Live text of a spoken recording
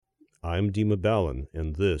I'm Dima Ballin,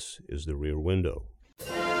 and this is The Rear Window.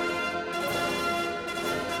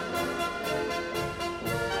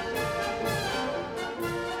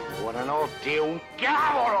 Buonanotte, un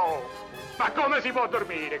cavolo! Ma come si può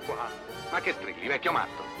dormire qua? Ma che strilli, vecchio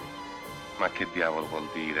matto? Ma che diavolo vuol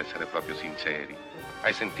dire essere proprio sinceri?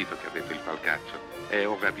 Hai sentito che ha detto il falcaccio? È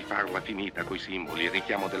ora di farla finita coi simboli, il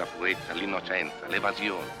richiamo della purezza, l'innocenza,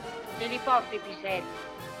 l'evasione. Me li porti i piselli?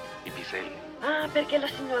 I piselli? Ah, perché la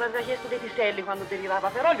signora aveva chiesto dei piselli quando derivava,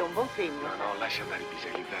 però è un buon segno. No, lascia andare i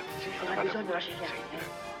piselli, grazie. Se non ha bisogno lasci chiamare.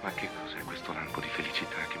 Ma che cos'è questo lampo di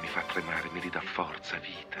felicità che mi fa tremare, mi ridà forza,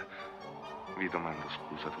 vita? Vi domando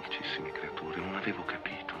scusa, dolcissime creature, non avevo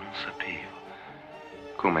capito, non sapevo.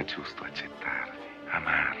 Com'è giusto accettarvi,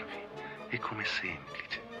 amarvi, e com'è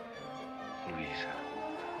semplice. Luisa,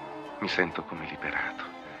 mi sento come liberato.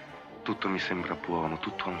 Tutto mi sembra buono,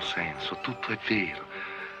 tutto ha un senso, tutto è vero.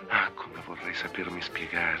 Ah, come vorrei sapermi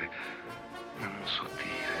spiegare, ma non so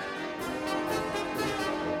dire.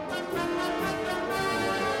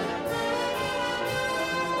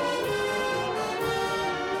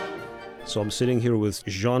 So I'm sitting here with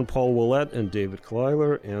Jean-Paul Ouellet and David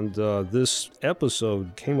Kleiler, and this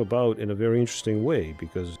episode came about in a very interesting way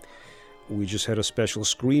because we just had a special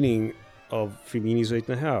screening of Fellini's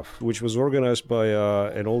 8½, which was organized by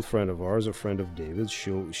an old friend of ours, a friend of David's.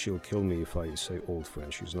 She'll kill me if I say old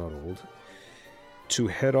friend. She's not old. To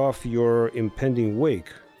head off your impending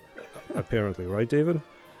wake, apparently, right, David?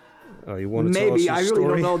 You want to tell us Maybe. the I story?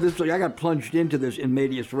 really don't know this. I got plunged into this in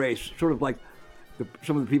medias res, sort of like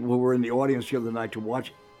some of the people who were in the audience the other night to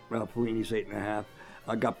watch Fellini's 8½.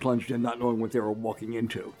 I got plunged in not knowing what they were walking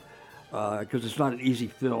into, because it's not an easy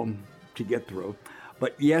film to get through.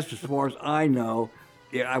 But yes, as far as I know,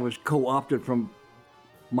 I was co-opted from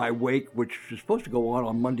my wake, which was supposed to go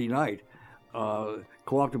on Monday night,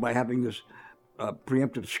 co-opted by having this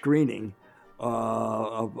preemptive screening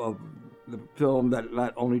of the film that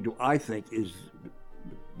not only do I think is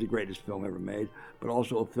the greatest film ever made, but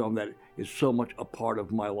also a film that is so much a part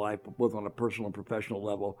of my life, both on a personal and professional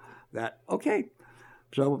level, that, okay.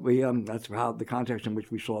 So we that's how the context in which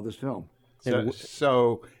we saw this film.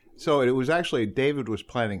 So it was actually, David was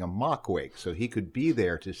planning a mock wake so he could be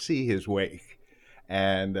there to see his wake.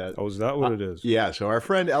 And is that what it is? Yeah, so our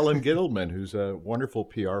friend Ellen Gittleman, who's a wonderful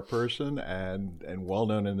PR person and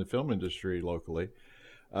well-known in the film industry locally,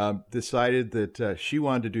 decided that she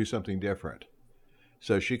wanted to do something different.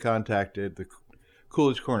 So she contacted the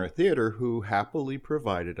Coolidge Corner Theater, who happily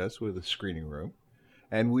provided us with a screening room.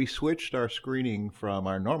 And we switched our screening from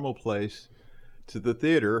our normal place to the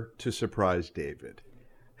theater to surprise David.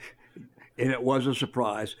 And it was a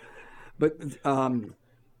surprise. But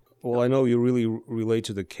well, I know you really relate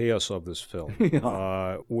to the chaos of this film,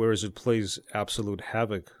 whereas it plays absolute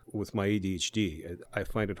havoc with my ADHD. I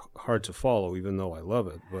find it hard to follow, even though I love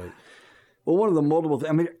it. But well, one of the multiple things,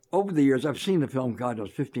 I mean, over the years, I've seen the film, God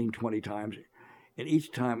knows, 15, 20 times. And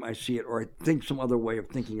each time I see it, or I think some other way of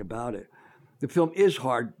thinking about it, the film is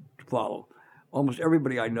hard to follow. Almost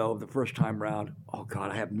everybody I know the first time around, oh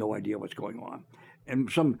God, I have no idea what's going on. And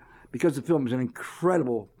because the film is an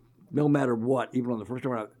incredible, no matter what, even on the first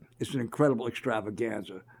time around, it's an incredible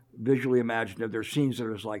extravaganza, visually imaginative. There are scenes that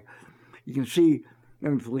are just like, you can see, I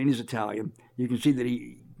mean, Fellini's Italian, you can see that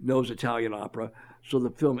he knows Italian opera, so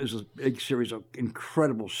the film is a big series of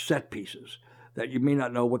incredible set pieces that you may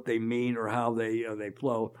not know what they mean or how they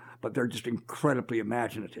flow, but they're just incredibly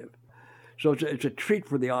imaginative. So it's a treat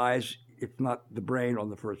for the eyes, if not the brain, on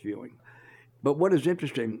the first viewing. But what is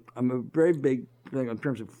interesting, I'm a very big thing in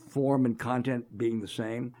terms of form and content being the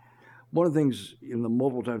same. One of the things in the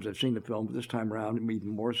multiple times I've seen the film, this time around, even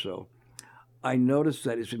more so, I noticed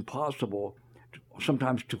that it's impossible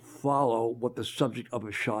sometimes to follow what the subject of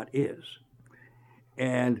a shot is.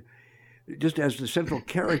 And just as the central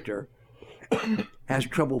character has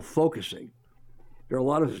trouble focusing, there are a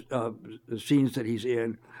lot of scenes that he's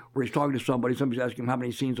in where he's talking to somebody's asking him, how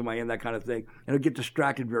many scenes am I in, that kind of thing, and he'll get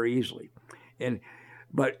distracted very easily.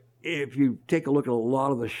 But if you take a look at a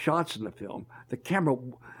lot of the shots in the film, the camera,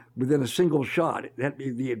 within a single shot,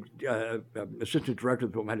 the assistant director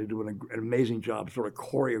of the film had to do an amazing job sort of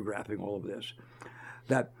choreographing all of this.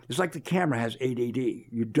 That it's like the camera has ADD.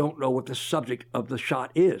 You don't know what the subject of the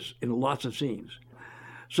shot is in lots of scenes.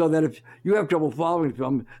 So that if you have trouble following the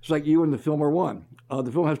film, it's like you and the film are one.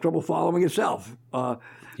 The film has trouble following itself.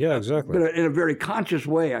 Yeah, exactly. But in a very conscious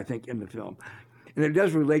way, I think, in the film. And it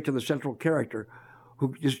does relate to the central character,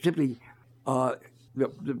 who just simply, the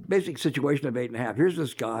basic situation of 8½. Here's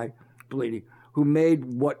this guy, Fellini, who made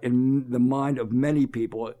what in the mind of many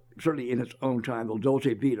people, certainly in its own time, the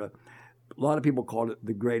Dolce Vita, a lot of people called it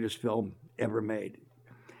the greatest film ever made.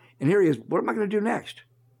 And here he is, what am I going to do next?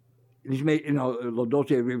 And he's made, La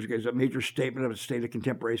Dolce Vita is a major statement of the state of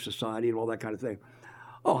contemporary society and all that kind of thing.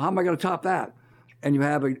 Oh, how am I going to top that? And you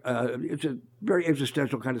have it's a very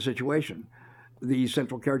existential kind of situation. The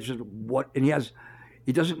central character says, what, and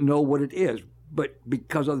he doesn't know what it is, but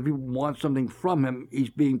because other people want something from him, he's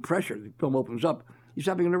being pressured. The film opens up, he's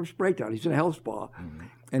having a nervous breakdown. He's in a health spa. Mm-hmm.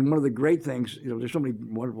 And one of the great things, there's so many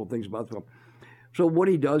wonderful things about the film. So what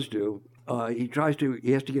he does do, he has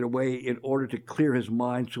to get away in order to clear his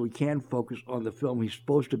mind so he can focus on the film he's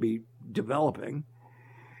supposed to be developing.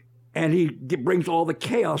 And he brings all the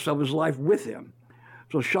chaos of his life with him.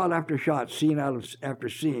 So shot after shot, scene after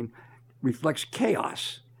scene, reflects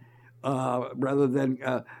chaos rather than.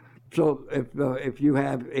 So if you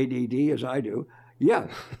have ADD, as I do,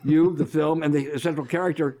 you, the film, and the central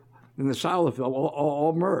character and the style of the film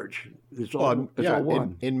all merge. It's all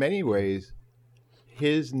one. In many ways,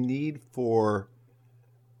 his need for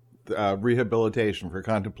rehabilitation, for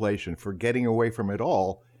contemplation, for getting away from it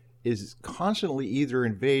all, is constantly either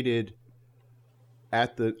invaded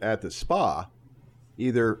at the spa,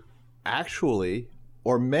 either actually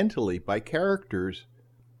or mentally by characters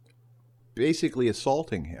basically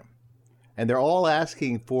assaulting him. And they're all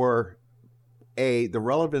asking for the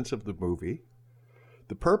relevance of the movie,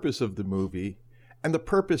 the purpose of the movie, and the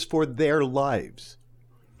purpose for their lives.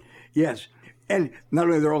 Yes. And not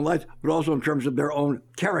only their own lives, but also in terms of their own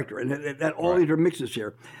character. And that all intermixes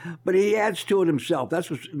here. But he adds to it himself. That's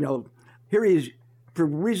what, here he is, for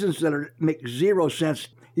reasons that make zero sense,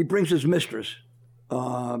 he brings his mistress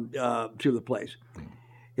to the place.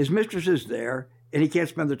 His mistress is there, and he can't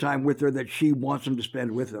spend the time with her that she wants him to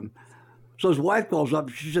spend with him. So his wife calls up.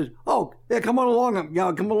 She says, "Oh, yeah, come on along.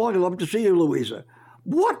 Come along. I'd love to see you, Louisa."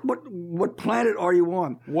 What planet are you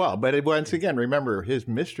on? Well, but once again, remember, his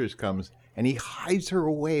mistress comes, and he hides her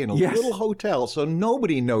away in a little hotel so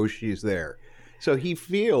nobody knows she's there. So he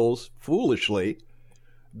feels, foolishly,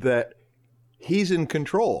 that he's in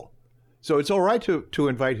control. So it's all right to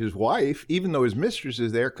invite his wife, even though his mistress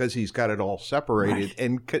is there, because he's got it all separated,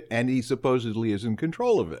 and he supposedly is in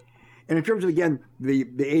control of it. And in terms of, again, the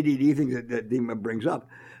ADD thing that Dima brings up,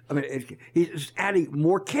 I mean, he's adding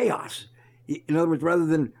more chaos. In other words, rather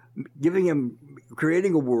than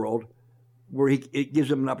creating a world where it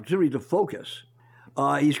gives him an opportunity to focus,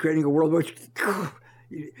 he's creating a world which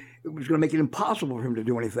it was going to make it impossible for him to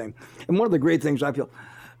do anything. And one of the great things I feel,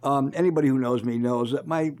 anybody who knows me knows that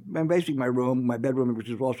my bedroom, which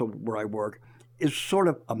is also where I work, is sort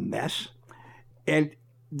of a mess. And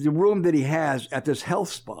the room that he has at this health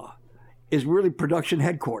spa is really production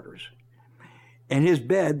headquarters. And his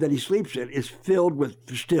bed that he sleeps in is filled with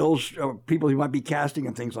stills of people he might be casting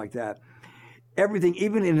and things like that. Everything,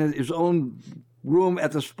 even in his own room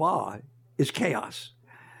at the spa, is chaos.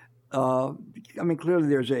 I mean, clearly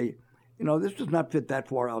there's this does not fit that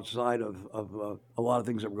far outside of a lot of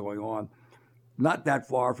things that were going on. Not that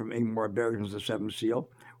far from Ingmar Bergman's The Seventh Seal,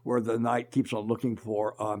 where the knight keeps on looking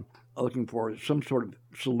for some sort of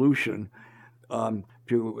solution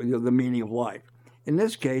to the meaning of life. In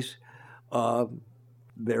this case,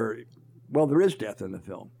 there is death in the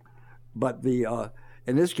film, but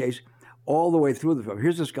in this case, all the way through the film,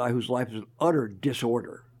 here's this guy whose life is in utter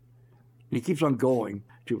disorder, and he keeps on going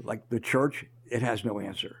to, like, the church. It has no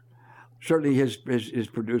answer. Certainly, his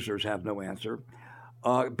producers have no answer.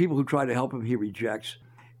 People who try to help him, he rejects,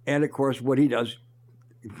 and of course, what he does.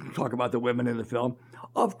 Talk about the women in the film.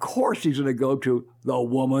 Of course, he's going to go to the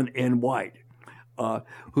woman in white,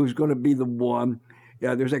 who's going to be the one.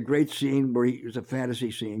 Yeah, there's a great scene where there's a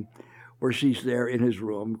fantasy scene where she's there in his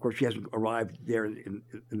room. Of course, she hasn't arrived there in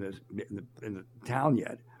the town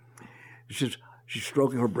yet. She's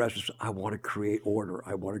stroking her breast and says, "I want to create order.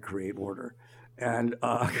 I want to create order." And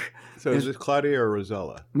so is it Claudia or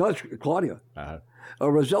Rosella? No, it's Claudia. Uh-huh.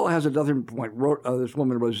 Rosella has another point. This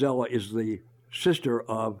woman, Rosella, is the sister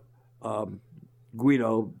of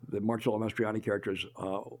Guido, the Marcello Mastroianni character's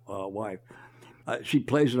wife. She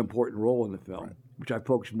plays an important role in the film, which I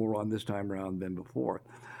focused more on this time around than before.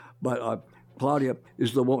 But Claudia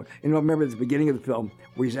is the woman. Remember at the beginning of the film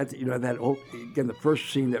where he's at the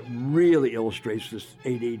first scene that really illustrates this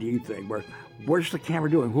ADD thing, where where's the camera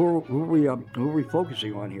doing? Who are we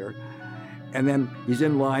focusing on here? And then he's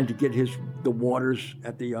in line to get the waters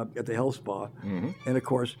at the health spa, and of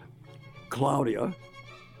course, Claudia,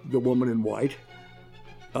 the woman in white,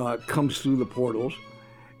 comes through the portals,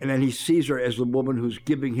 and then he sees her as the woman who's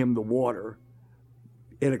giving him the water.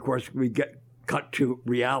 And of course, we get cut to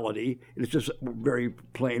reality. It's just a very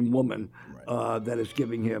plain woman that is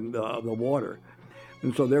giving him the water.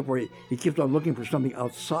 And so therefore, he keeps on looking for something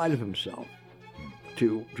outside of himself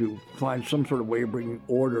to find some sort of way of bringing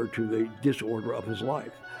order to the disorder of his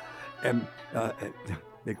life. And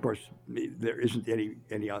of course, there isn't any.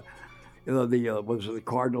 The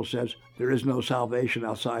cardinal says there is no salvation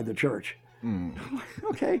outside the church.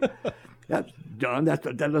 Okay, that's done.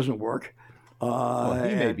 That doesn't work. Well,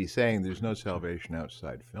 he may be saying there's no salvation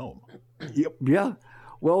outside film. Yeah.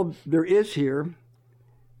 Well, there is here.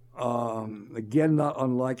 Again, not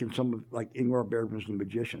unlike in some like Ingmar Bergman's The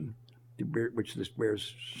Magician, which this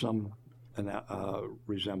bears some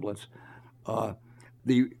resemblance.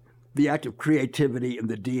 The act of creativity and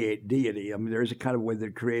the deity. I mean, there is a kind of way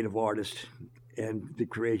the creative artist and the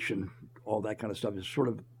creation, all that kind of stuff is sort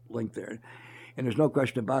of linked there. And there's no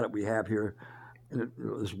question about it. We have here in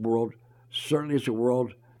this world, certainly it's a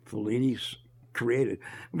world Fellini's created.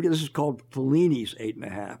 Because this is called Fellini's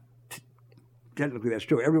 8.5. Technically, that's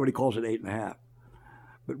true. Everybody calls it 8.5.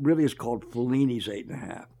 But really it's called Fellini's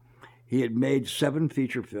 8.5. He had made 7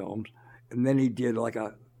 feature films, and then he did like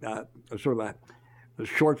a sort of a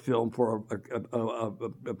short film for a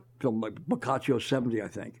film like Boccaccio 70, I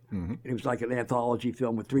think. Mm-hmm. It was like an anthology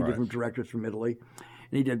film with 3 different directors from Italy.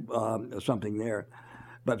 And he did something there.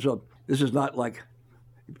 But so this is not like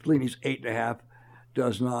Fellini's 8.5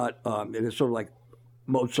 does not, it is sort of like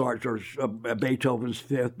Mozart's or Beethoven's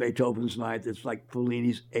 5th, Beethoven's 9th. It's like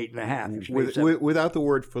Fellini's 8.5. Without the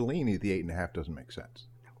word Fellini, the 8.5 doesn't make sense.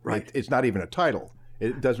 Right. It's not even a title.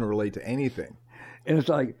 It doesn't relate to anything. And it's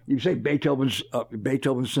like, you say Beethoven's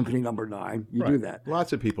Symphony Number 9, you do that.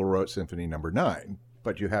 Lots of people wrote Symphony Number 9,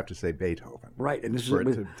 but you have to say Beethoven. Right, and this for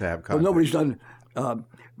is it to have context. Well, nobody's done,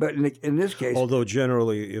 but in this case... Although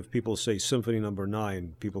generally, if people say Symphony Number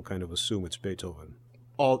 9, people kind of assume it's Beethoven.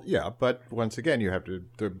 But once again, you have to.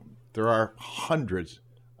 There are hundreds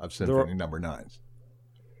of Symphony Number 9s.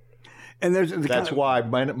 And that's why,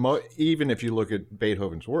 even if you look at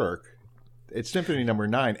Beethoven's work, it's Symphony Number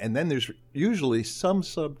 9, and then there's usually some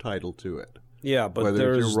subtitle to it. Yeah, but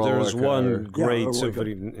there's one great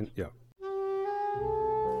symphony. Yeah.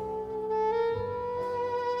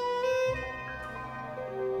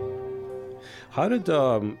 How did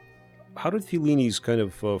Fellini's kind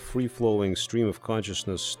of free-flowing stream of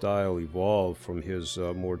consciousness style evolve from his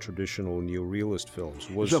more traditional neorealist films?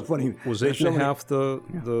 Was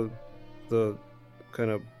 8.5 the kind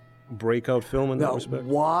of breakout film in that respect?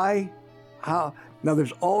 Why? How? Now,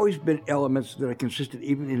 there's always been elements that are consistent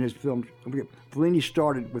even in his films. Fellini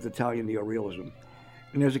started with Italian neorealism,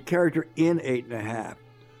 and there's a character in 8.5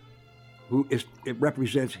 it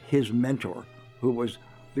represents his mentor, who was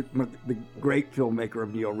the great filmmaker of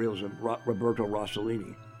neorealism, Roberto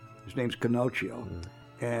Rossellini. His name's Pinocchio.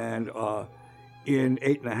 And in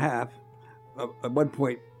 8.5, at one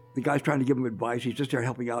point, the guy's trying to give him advice. He's just there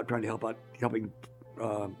helping the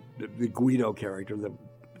Guido character, the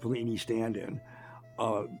Fellini stand-in,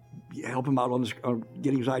 help him out on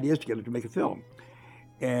getting his ideas together to make a film.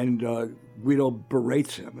 And Guido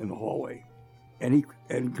berates him in the hallway, and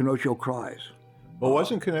Pinocchio cries. Well,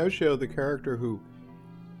 wasn't Pinocchio the character who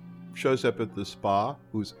shows up at the spa,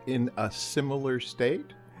 who's in a similar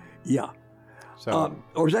state? Yeah. So,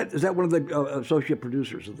 or is that one of the associate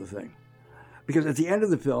producers of the thing? Because at the end of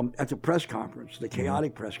the film, at the press conference, the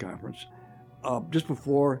chaotic press conference, just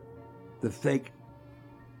before the fake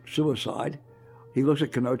suicide, he looks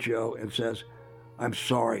at Pinocchio and says, "I'm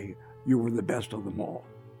sorry, you were the best of them all."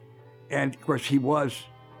 And of course, he was,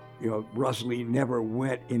 Rossellini never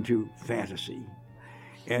went into fantasy,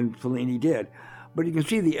 and Fellini did. But you can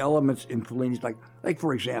see the elements in Fellini's, like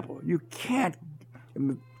for example, you can't,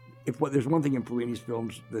 there's one thing in Fellini's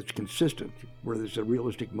films that's consistent, whether it's a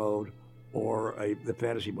realistic mode or the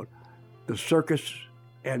fantasy mode, the circus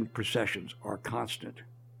and processions are constant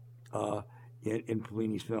in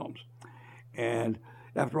Fellini's films. And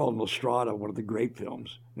after all, Nostrada, one of the great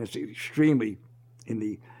films, and it's extremely in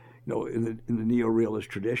the neo-realist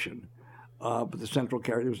tradition. But the central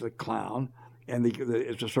character was the clown, and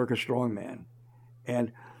it's a circus strongman.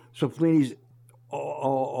 And so Fellini's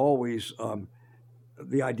always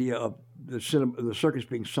the idea of the circus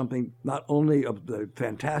being something not only of the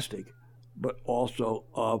fantastic, but also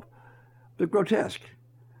of the grotesque.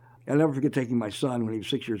 I'll never forget taking my son when he was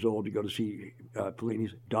 6 years old to go to see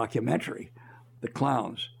Fellini's documentary, The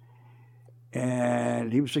Clowns.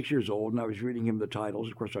 And he was 6 years old, and I was reading him the titles.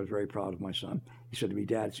 Of course, I was very proud of my son. He said to me,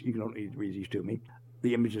 "Dad, you don't need to read these to me.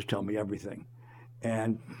 The images tell me everything."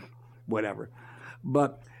 And whatever.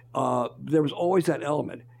 But there was always that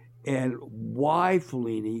element. And why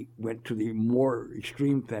Fellini went to the more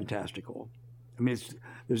extreme fantastical, I mean,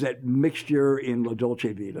 there's that mixture in La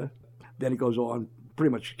Dolce Vita. Then it goes on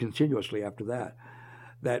pretty much continuously after that.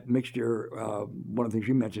 That mixture, one of the things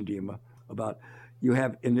you mentioned, Dima, about you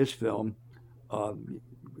have in this film,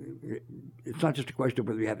 it's not just a question of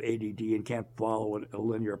whether you have ADD and can't follow a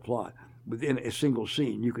linear plot. Within a single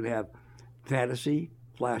scene, you can have fantasy,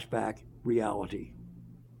 flashback, reality,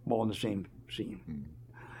 all in the same scene.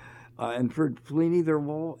 And for Fellini, they're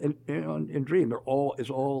all in Dream. It's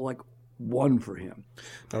all like one for him.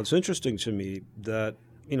 Now, it's interesting to me that,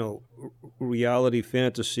 reality,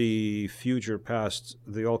 fantasy, future, past,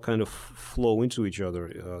 they all kind of flow into each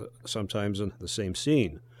other, sometimes in the same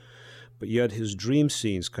scene. But yet his dream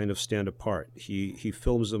scenes kind of stand apart. He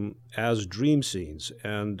films them as dream scenes,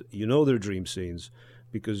 and they're dream scenes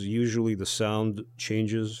because usually the sound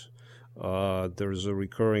changes. There's a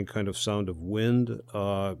recurring kind of sound of wind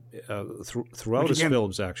throughout his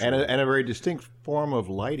films, actually. And a very distinct form of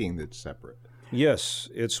lighting that's separate. Yes,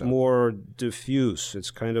 it's more diffuse.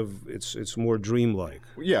 It's kind of it's more dreamlike.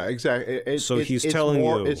 Yeah, exactly. He's telling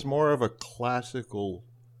you it's more of a classical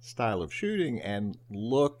style of shooting and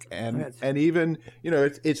look and even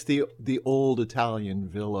it's the old Italian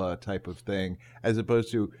villa type of thing, as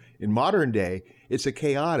opposed to in modern day it's a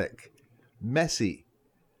chaotic, messy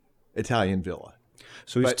Italian villa.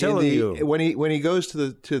 So he's telling you when he goes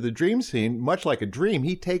to the dream scene, much like a dream,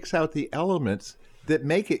 he takes out the elements that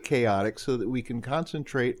make it chaotic so that we can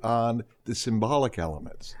concentrate on the symbolic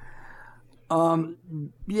elements.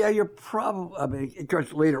 Yeah, you're probably. I mean, of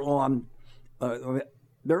course, later on,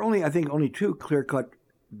 there are only two clear-cut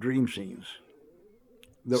dream scenes.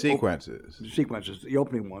 Sequences. The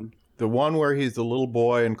opening one. The one where he's the little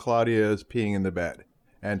boy and Claudia is peeing in the bed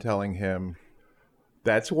and telling him,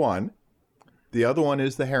 that's one. The other one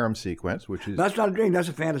is the harem sequence, which is... That's not a dream, that's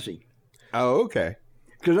a fantasy. Oh, okay.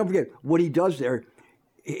 Because don't forget, what he does there,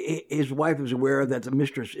 his wife is aware that the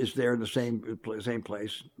mistress is there in the same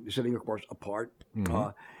place, sitting, of course, apart.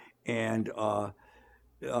 Mm-hmm.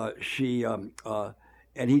 She...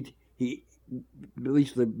 and he, at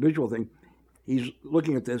least the visual thing, he's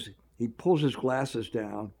looking at this, he pulls his glasses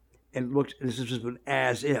down and looks, this is just an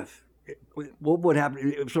as if. What would happen?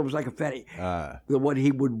 It was like a fanny. What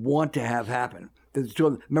he would want to have happen.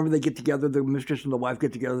 Remember, they get together, the mistress and the wife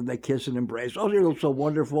get together, they kiss and embrace. Oh, they look so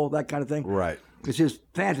wonderful, that kind of thing. Right. It's his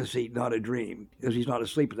fantasy, not a dream, because he's not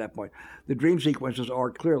asleep at that point. The dream sequences are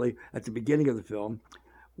clearly at the beginning of the film,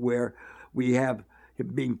 where we have him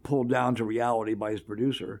being pulled down to reality by his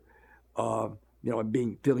producer, and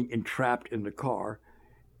feeling entrapped in the car,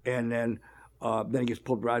 and then he gets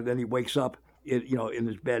pulled right. Then he wakes up, in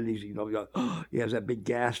his bed. And he's, he has that big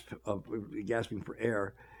gasp of gasping for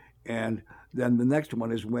air, and then the next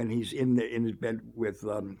one is when he's in his bed with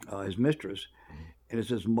his mistress, and it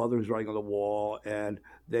says mother's writing on the wall, and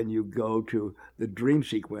then you go to the dream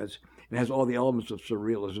sequence. It has all the elements of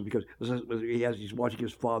surrealism because he's watching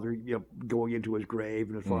his father, going into his grave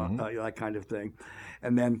and his father, that kind of thing,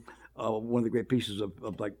 and then one of the great pieces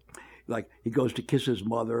of like he goes to kiss his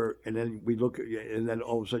mother, and then we look, and then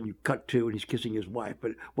all of a sudden you cut to, and he's kissing his wife.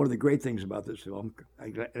 But one of the great things about this film,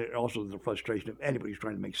 and also the frustration of anybody who's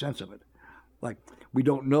trying to make sense of it, like we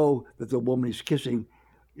don't know that the woman he's kissing,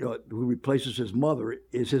 who replaces his mother,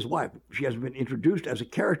 is his wife. She hasn't been introduced as a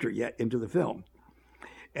character yet into the film.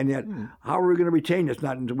 And yet, how are we going to retain this?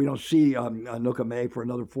 Not until we don't see Nooka May for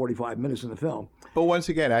another 45 minutes in the film. But once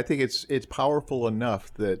again, I think it's powerful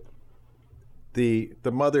enough that the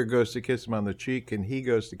mother goes to kiss him on the cheek, and he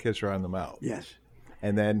goes to kiss her on the mouth. Yes.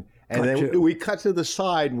 And then we cut to the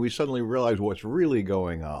side, and we suddenly realize what's really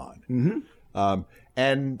going on. Mm-hmm.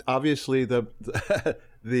 And obviously, the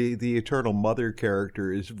eternal mother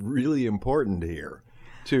character is really important here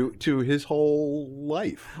to his whole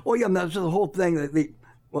life. Oh yeah, that's the whole thing.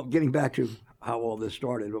 Well, getting back to how all this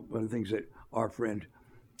started, one of the things that our friend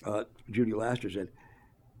Judy Laster said,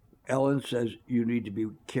 Ellen says you need to be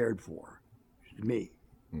cared for. Me.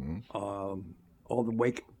 Mm-hmm. All the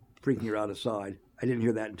wake freaking her out aside, I didn't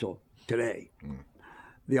hear that until today.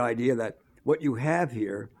 The idea that what you have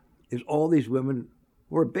here is all these women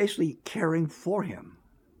who are basically caring for him.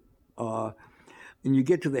 And you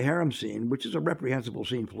get to the harem scene, which is a reprehensible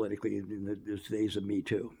scene politically in the days of Me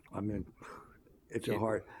Too. I mean, it's a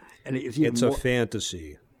hard, and it's a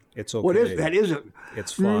fantasy. It's okay. What is that? Is it?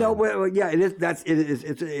 It's fun. No, well, yeah, it is.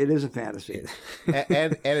 It is a fantasy,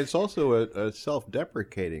 and it's also a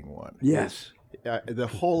self-deprecating one. Yes. The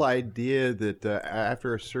whole idea that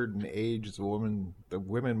after a certain age, the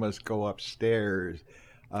women must go upstairs,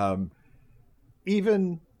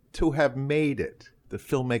 even to have made it, the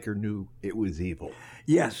filmmaker knew it was evil.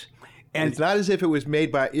 Yes. And it's not as if it was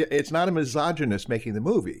made by. It's not a misogynist making the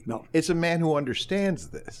movie. No, it's a man who understands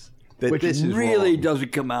this. Which really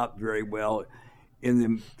doesn't come out very well in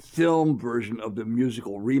the film version of the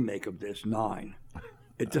musical remake of this, 9.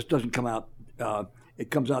 It just doesn't come out it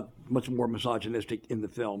comes out much more misogynistic in the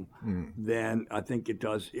film than I think it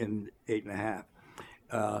does in 8.5.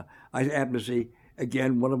 I happened to see,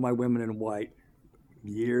 again, one of my women in white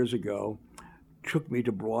years ago took me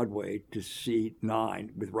to Broadway to see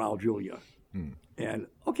 9 with Raul Julia. And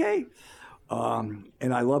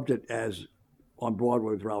and I loved it as on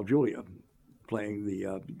Broadway with Raul Julia playing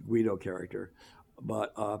the Guido character.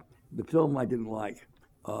 But the film I didn't like.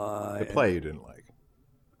 The play you didn't like?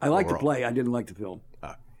 I liked the play. I didn't like the film.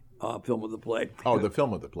 Film of the play. Oh, the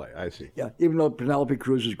film of the play. I see. Yeah, even though Penelope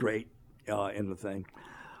Cruz is great in the thing.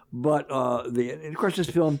 But and of course, this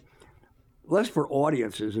film, less for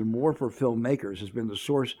audiences and more for filmmakers, has been the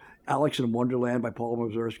source. Alice in Wonderland by Paul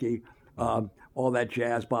Mazursky, all that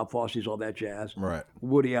jazz, Bob Fosse's All That Jazz. Right.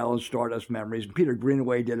 Woody Allen's Stardust Memories. Peter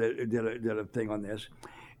Greenaway did a thing on this.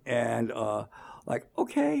 And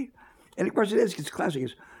okay. And of course, it's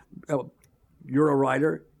classic. You're a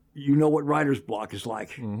writer. You know what writer's block is like.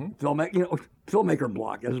 Filmmaker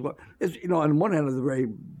block. It's, on one hand of the very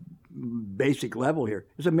basic level here,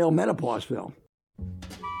 it's a male menopause film.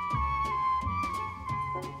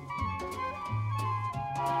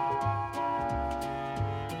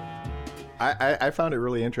 I found it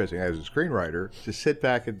really interesting as a screenwriter to sit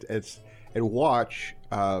back and watch.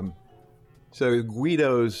 So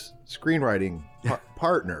Guido's screenwriting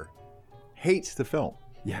partner hates the film.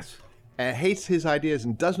 Yes. And hates his ideas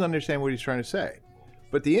and doesn't understand what he's trying to say.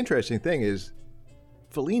 But the interesting thing is,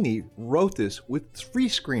 Fellini wrote this with 3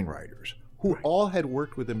 screenwriters who all had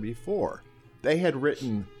worked with him before. They had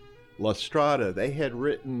written La Strada, they had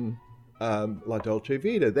written La Dolce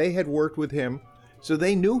Vita, they had worked with him, so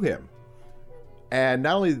they knew him. And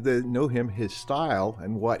not only did they know him, his style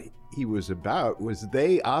and what he was about, was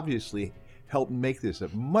they obviously helped make this a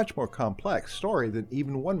much more complex story than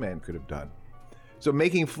even one man could have done. So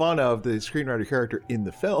making fun of the screenwriter character in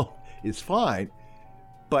the film is fine,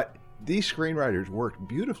 but these screenwriters worked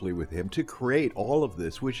beautifully with him to create all of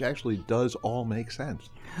this, which actually does all make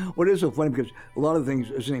sense. Well, it is so funny because a lot of things,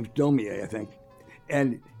 his name's Daumier, I think,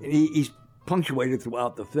 and he's punctuated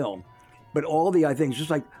throughout the film. But all the, I think, just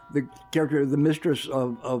like the character, the mistress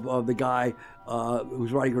of the guy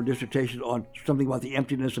who's writing her dissertation on something about the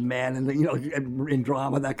emptiness of man and, in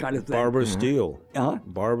drama, that kind of thing. Barbara Steele. Uh-huh.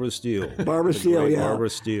 Barbara Steele. Barbara Steele, yeah. Barbara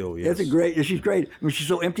Steele, yes. That's she's great. I mean, she's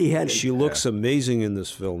so empty-headed. She looks amazing in this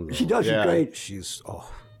film, though. She does, she's great. She's,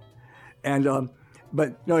 And,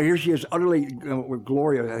 but, no, here she is, utterly,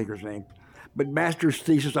 Gloria, I think her name. But master's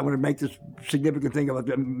thesis, I'm going to make this significant thing about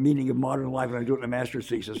the meaning of modern life, and I do it in a master's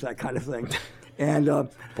thesis, that kind of thing. And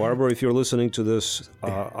Barbara, if you're listening to this,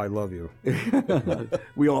 I love you.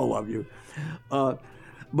 We all love you.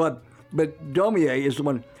 But Daumier is the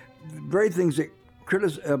one, very things that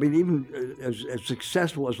even as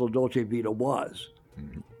successful as La Dolce Vita was,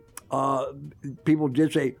 people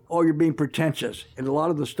did say, "Oh, you're being pretentious," and a lot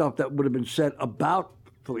of the stuff that would have been said about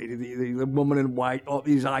Fellini, the woman in white, all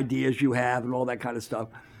these ideas you have, and all that kind of stuff.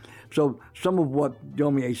 So some of what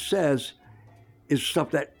Daumier says is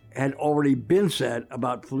stuff that had already been said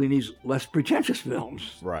about Fellini's less pretentious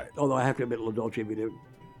films. Right. Although I have to admit, La Dolce Vita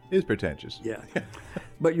is pretentious. Yeah.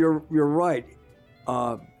 But you're right.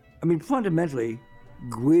 Fundamentally,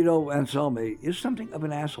 Guido Anselmi is something of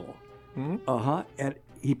an asshole. Mm-hmm. And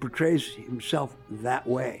he portrays himself that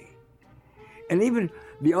way. And even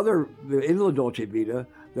in La Dolce Vita,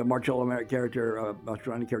 the Marcello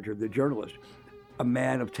Mastroianni character, the journalist, a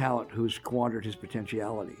man of talent who's squandered his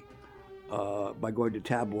potentiality by going to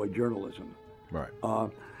tabloid journalism. Right.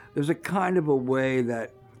 There's a kind of a way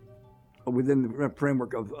that within the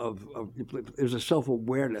framework of there's a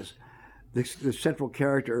self-awareness. The central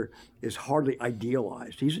character is hardly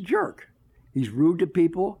idealized. He's a jerk. He's rude to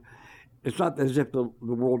people. It's not as if the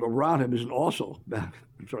world around him isn't also bad,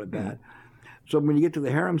 sort of bad. So when you get to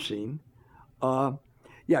the harem scene,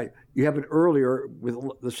 you have it earlier with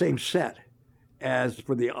the same set as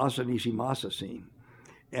for the Asa Nishimasa scene.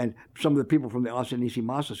 And some of the people from the Asa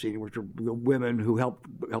Nishimasa scene, which are the women who helped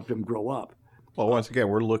him grow up. Well, once again,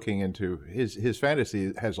 we're looking into his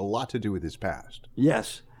fantasy has a lot to do with his past.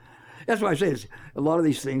 Yes. That's why I say it's a lot of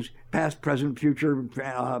these things, past, present, future,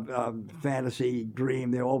 fantasy, dream,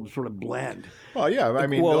 they all sort of blend. Well, yeah,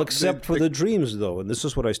 except for the dreams, though, and this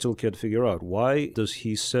is what I still can't figure out. Why does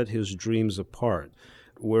he set his dreams apart,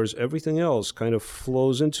 whereas everything else kind of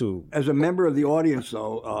flows into? As a member of the audience,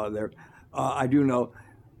 though, I do know,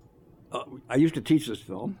 I used to teach this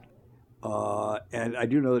film, and I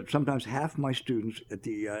do know that sometimes half my students at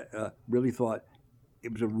the really thought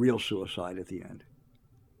it was a real suicide at the end.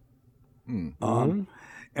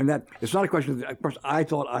 And that it's not a question of course, I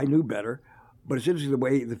thought I knew better, but it's interesting the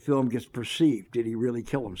way the film gets perceived. Did he really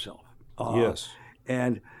kill himself? Yes.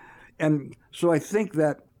 And so I think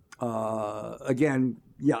that, again,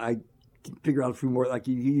 yeah, I can figure out a few more, like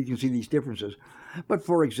you can see these differences. But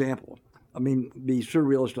for example, I mean, the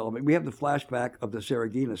surrealist element, we have the flashback of the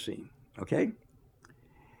Saragina scene, okay?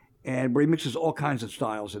 And where he mixes all kinds of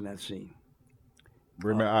styles in that scene.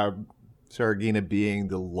 Saragina being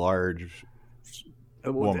the large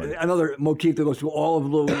woman. Another motif that goes through all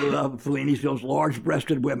of Fellini's films,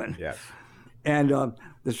 large-breasted women. Yes. And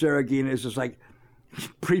the Saragina is just like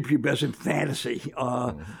prepubescent fantasy.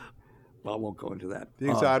 Well, I won't go into that.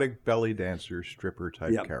 The exotic belly dancer, stripper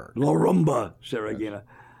type character. La Rumba, Saragina.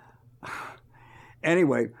 Yes.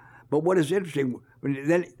 Anyway, but what is interesting,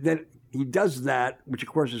 then he does that, which of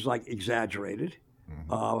course is like exaggerated.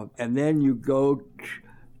 And then you go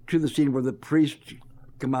to the scene where the priests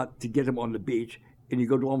come out to get him on the beach, and you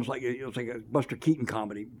go to almost like it's like a Buster Keaton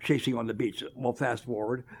comedy, chasing on the beach. Well, fast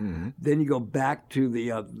forward. Then you go back to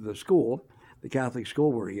the school, the Catholic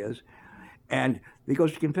school where he is, and he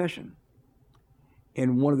goes to confession.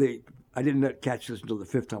 And I didn't catch this until the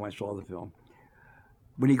fifth time I saw the film.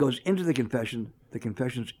 When he goes into the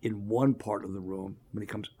confession's in one part of the room. When he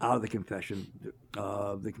comes out of the confession's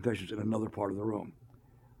in another part of the room.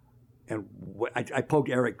 And I poked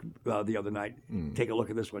Eric the other night. Take a look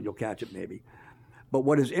at this one, you'll catch it maybe. But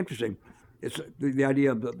what is interesting, it's the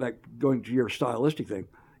idea of going to your stylistic thing.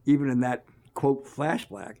 Even in that quote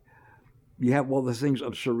flashback, you have all the things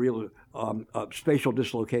of surreal, spatial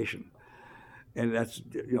dislocation. And that's,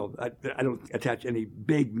 I don't attach any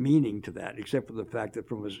big meaning to that, except for the fact that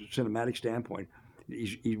from a cinematic standpoint,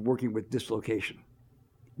 he's working with dislocation.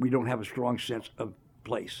 We don't have a strong sense of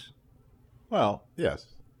place. Well, yes.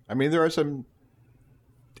 I mean, there are some,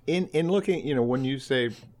 in looking, when you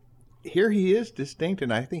say, here he is distinct,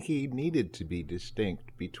 and I think he needed to be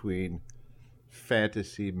distinct between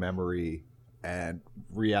fantasy, memory, and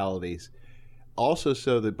realities, also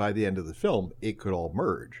so that by the end of the film, it could all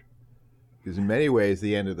merge. Because in many ways,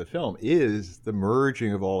 the end of the film is the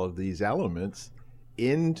merging of all of these elements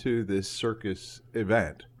into this circus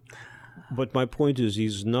event. But my point is,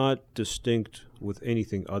 he's not distinct with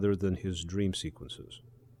anything other than his dream sequences.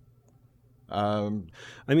 I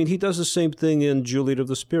mean, he does the same thing in Juliet of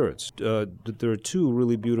the Spirits. There are two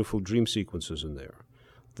really beautiful dream sequences in there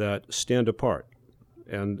that stand apart.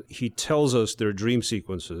 And he tells us they're dream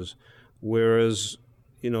sequences, whereas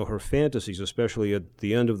her fantasies, especially at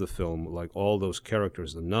the end of the film, like all those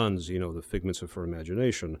characters, the nuns, the figments of her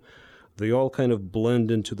imagination, they all kind of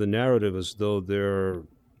blend into the narrative as though they're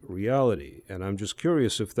reality. And I'm just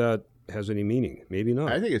curious if that has any meaning. Maybe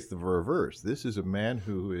not. I think it's the reverse. This is a man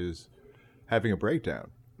who is having a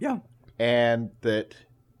breakdown. Yeah. And that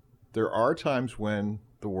there are times when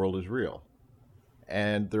the world is real.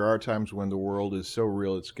 And there are times when the world is so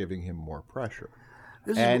real it's giving him more pressure.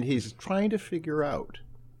 He's trying to figure out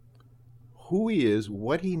who he is,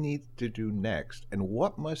 what he needs to do next, and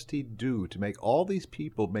what must he do to make all these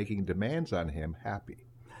people making demands on him happy.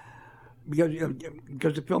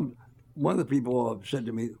 Because the film, one of the people said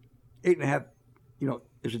to me, 8.5,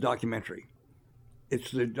 is a documentary.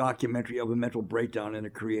 It's the documentary of a mental breakdown in a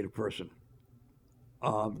creative person.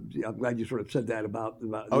 I'm glad you sort of said that about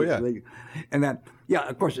oh, yeah. And that, yeah,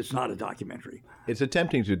 of course, it's not a documentary. It's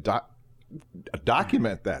attempting to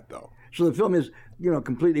document that, though. So the film is,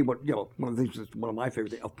 completely one of the things that's one of my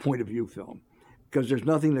favorite things, a point of view film. Because there's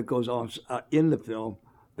nothing that goes on in the film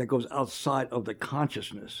that goes outside of the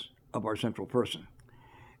consciousness of our central person.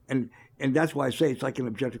 And that's why I say it's like an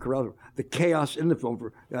objective correlative. The chaos in the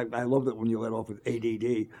film, I love that when you let off with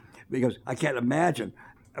ADD, because I can't imagine.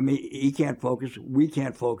 I mean, he can't focus, we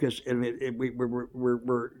can't focus, and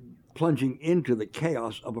we're plunging into the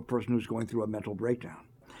chaos of a person who's going through a mental breakdown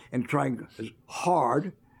and trying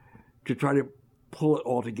hard to try to pull it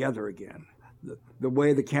all together again. The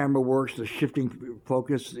way the camera works, the shifting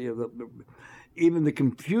focus, even the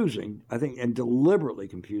confusing, I think, and deliberately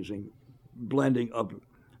confusing blending of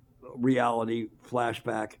reality,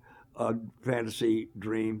 flashback, fantasy,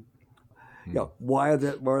 dream. Why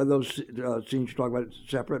are those scenes you talk about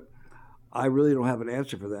separate? I really don't have an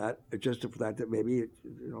answer for that. It's just the fact that maybe,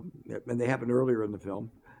 and they happen earlier in the film.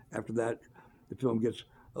 After that, the film gets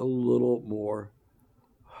a little more.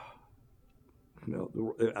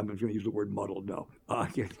 I'm going to use the word muddled. No,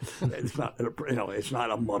 it's not. It's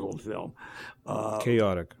not a muddled film.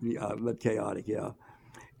 Chaotic. But chaotic, yeah.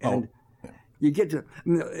 And you get to.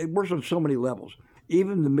 It works on so many levels.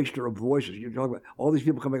 Even the mixture of voices. You talk about all these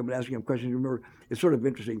people coming up and asking him questions. Remember, it's sort of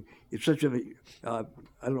interesting. It's such a. I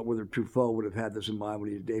don't know whether Truffaut would have had this in mind when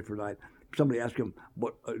he did Day for Night. Somebody asked him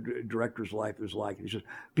what a director's life is like, and he says,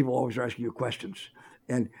 "People always are asking you questions,"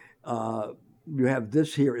 and you have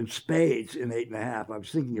this here in spades in 8.5. I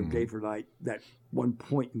was thinking of Day for Night, that one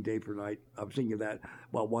point in Day for Night. I was thinking of that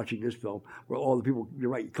while watching this film, where all the people, you're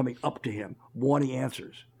right, coming up to him, wanting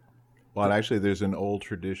answers. Well, and actually, there's an old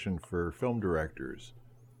tradition for film directors.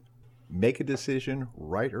 Make a decision,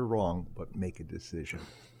 right or wrong, but make a decision.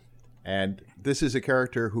 And this is a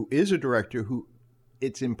character who is a director who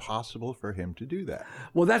it's impossible for him to do that.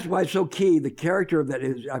 Well, that's why it's so key. The character that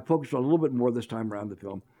is, I focused on a little bit more this time around the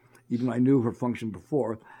film, even though I knew her function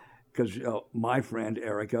before, because my friend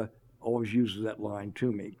Erica always uses that line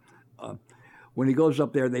to me. When he goes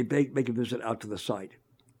up there, they make a visit out to the site.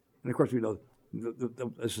 And of course, we know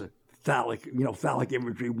this is phallic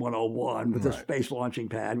imagery 101 with the space launching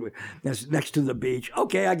pad that's next to the beach.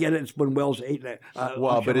 Okay, I get it. It's Buñuel's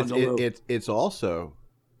well, but it's also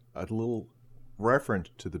a little reference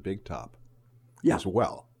to the Big Top as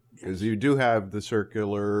well, because you do have the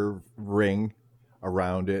circular ring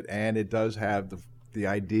around it, and it does have the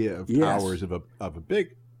idea of towers of a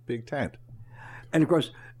big tent. And of course,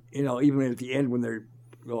 even at the end when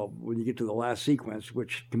when you get to the last sequence,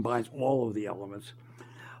 which combines all of the elements.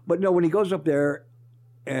 But no, when he goes up there,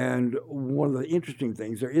 and one of the interesting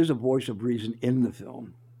things, there is a voice of reason in the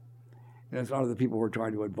film. And it's not the people who are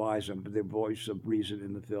trying to advise him, but the voice of reason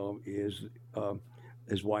in the film is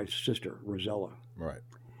his wife's sister, Rosella. Right.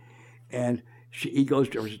 And he goes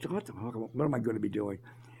to her and says, what am I going to be doing?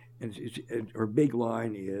 And her big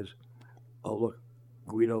line is, oh, look,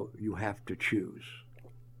 Guido, you have to choose,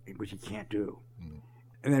 which you can't do. Mm.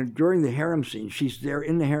 And then during the harem scene, she's there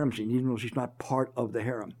in the harem scene, even though she's not part of the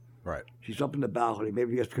harem. Right. She's up in the balcony.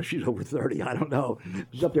 Maybe it's because she's over 30. I don't know.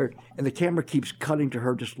 She's up there, and the camera keeps cutting to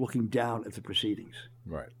her just looking down at the proceedings.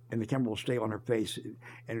 Right. And the camera will stay on her face.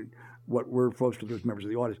 And what we're supposed to do as members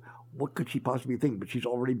of the audience, what could she possibly think? But she's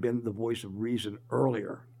already been the voice of reason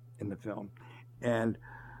earlier in the film. And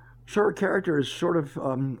so her character is sort of,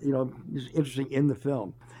 is interesting in the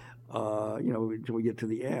film, until we get to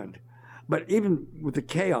the end. But even with the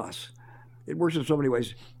chaos, it works in so many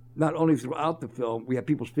ways. Not only throughout the film, we have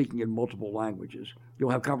people speaking in multiple languages.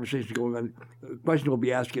 You'll have conversations going on. A question will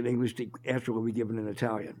be asked in English, the answer will be given in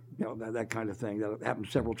Italian. That kind of thing. That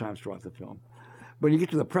happens several times throughout the film. When you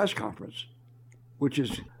get to the press conference, which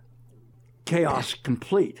is chaos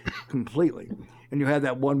completely, and you have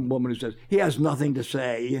that one woman who says, he has nothing to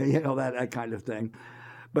say, that kind of thing.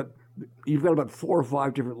 But you've got about 4 or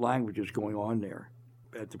 5 different languages going on there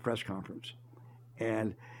at the press conference.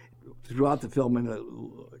 And throughout the film, in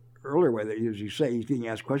an earlier way, that as you say, he's being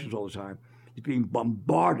asked questions all the time. He's being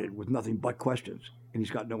bombarded with nothing but questions, and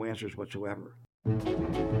he's got no answers whatsoever.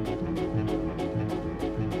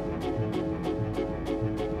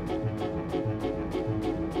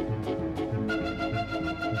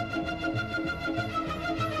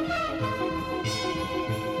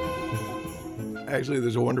 Actually,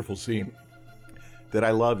 there's a wonderful scene that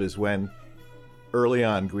I love is when early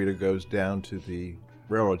on Guido goes down to the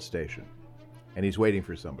railroad station and he's waiting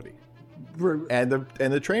for somebody. And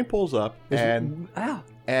the train pulls up and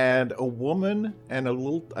a woman and a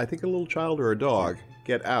little child or a dog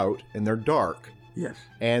get out, and they're dark. Yes.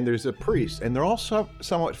 And there's a priest, and they're all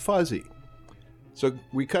somewhat fuzzy. So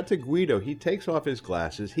we cut to Guido. He takes off his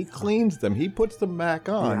glasses, he cleans them, he puts them back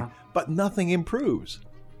on, but nothing improves.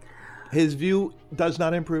 His view does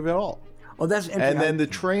not improve at all. Oh, that's interesting. And then the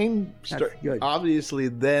train obviously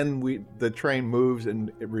the train moves,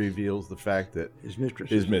 and it reveals the fact that his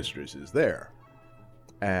mistress is there.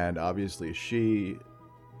 And obviously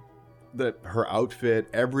her outfit,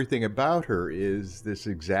 everything about her is this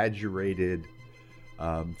exaggerated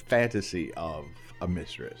fantasy of a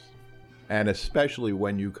mistress. And especially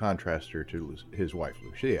when you contrast her to his wife,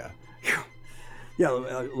 Lucia. Yeah,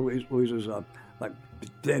 Louise is like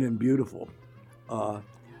thin and beautiful. But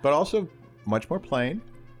also much more plain,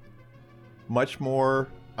 much more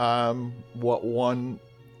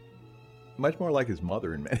much more like his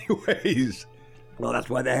mother in many ways. Well, that's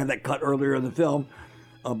why they had that cut earlier in the film,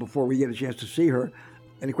 before we get a chance to see her.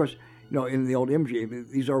 And of course, in the old imagery,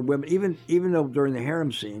 these are women. Even though during the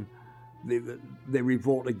harem scene, they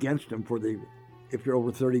revolt against him if you're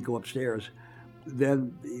over 30, go upstairs.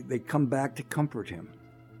 Then they come back to comfort him.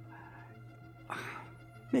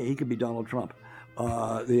 Hey, he could be Donald Trump.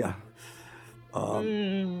 No,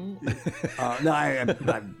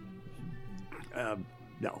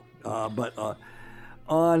 no. But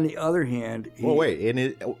on the other hand,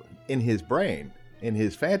 in his brain, in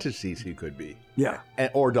his fantasies, he could be. Yeah.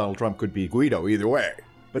 Or Donald Trump could be Guido. Either way,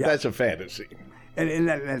 but that's a fantasy. And in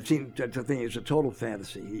that scene, that's the thing. It's a total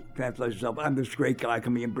fantasy. He fantasizes himself. I'm this great guy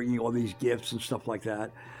coming in, bringing all these gifts and stuff like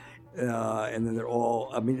that. And then they're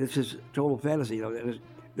all. I mean, it's just total fantasy.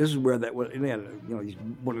 this is where that was. He's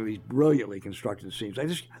one of these brilliantly constructed scenes.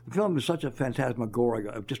 The film is such a phantasmagoria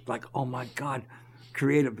of just like, oh my God,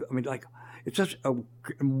 creative. I mean, like, it's such an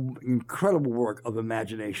incredible work of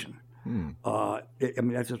imagination.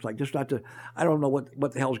 That's just like, I don't know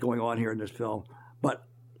what the hell's going on here in this film, but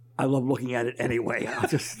I love looking at it anyway.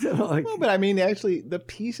 Well, but I mean, actually, the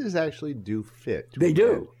pieces actually do fit. They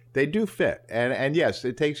do. They do fit. And yes,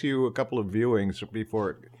 it takes you a couple of viewings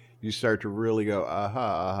before you start to really go,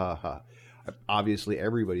 aha. Obviously,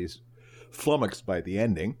 everybody's flummoxed by the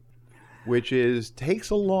ending, which takes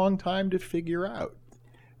a long time to figure out.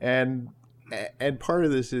 And part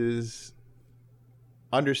of this is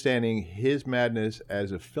understanding his madness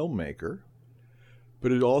as a filmmaker,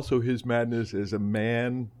 but it's also his madness as a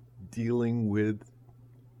man dealing with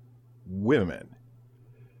women.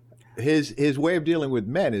 His way of dealing with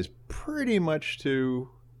men is pretty much to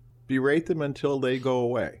berate them until they go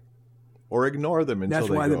away, or ignore them until they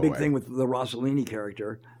go away. That's why the big thing with the Rossellini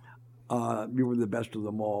character, you were the best of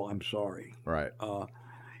them all, I'm sorry. Right.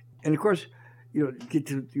 And of course, get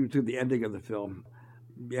to the ending of the film,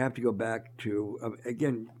 you have to go back to,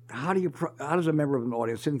 again, how does a member of an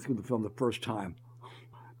audience sitting through the film the first time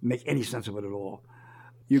make any sense of it at all?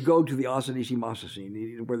 You go to the Asa Nisi Masa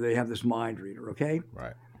scene where they have this mind reader, okay?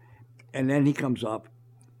 Right. And then he comes up,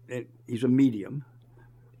 and he's a medium,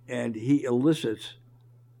 and he elicits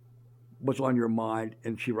what's on your mind,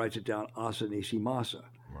 and she writes it down, Asa Nisi Masa.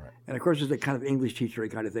 Right. And of course, it's a kind of English teacher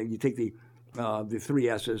kind of thing. You take the three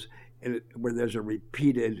S's, where there's a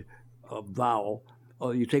repeated vowel.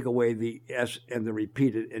 You take away the S and the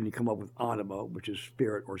repeated, and you come up with anima, which is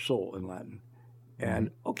spirit or soul in Latin.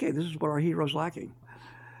 And okay, this is what our hero's lacking.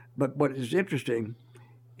 But what is interesting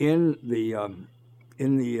at the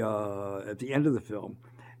end of the film,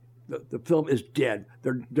 the film is dead.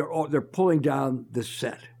 They're pulling down the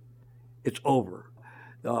set. It's over.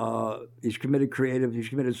 He's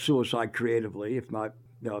committed suicide creatively, if not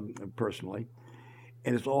personally,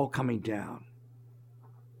 and it's all coming down.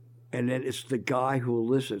 And then it's the guy who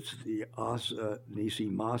elicits the Asa Nisi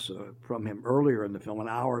Masa from him earlier in the film, an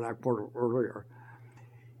hour and a quarter earlier.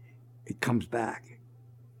 It comes back,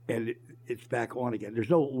 and it's back on again. There's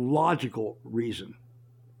no logical reason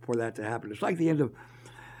for that to happen. It's like the end of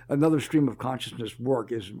another stream of consciousness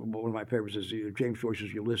work. Is one of my favorites is James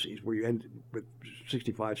Joyce's Ulysses, where you end with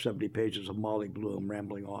 65, 70 pages of Molly Bloom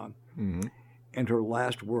rambling on. Mm-hmm. And her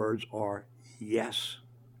last words are, yes.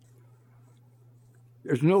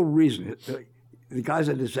 There's no reason. The guy's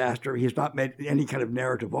a disaster. He's not made any kind of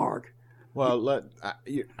narrative arc. Well,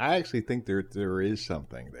 I actually think there is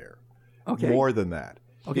something there. Okay. More than that.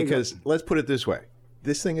 Okay, because let's put it this way.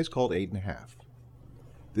 This thing is called 8.5.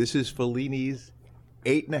 This is Fellini's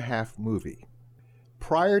 8.5 movie.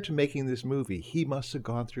 Prior to making this movie, he must have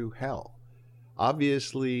gone through hell.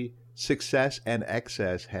 Obviously, success and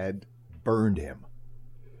excess had burned him.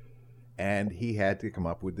 And he had to come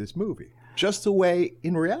up with this movie. Just the way,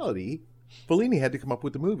 in reality, Fellini had to come up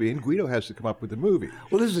with the movie, and Guido has to come up with the movie.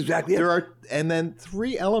 Well, this is exactly it. And then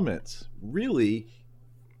three elements, really,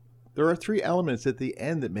 there are three elements at the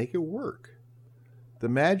end that make it work. The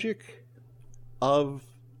magic of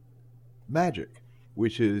magic,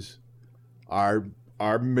 which is our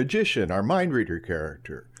magician, our mind reader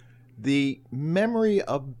character. The memory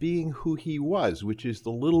of being who he was, which is the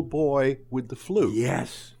little boy with the flute.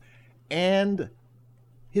 Yes. And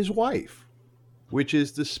his wife, which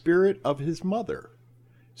is the spirit of his mother.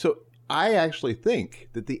 So I actually think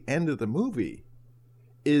that the end of the movie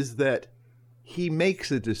is that he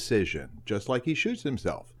makes a decision, just like he shoots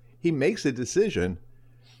himself. He makes a decision,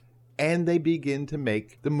 and they begin to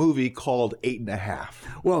make the movie called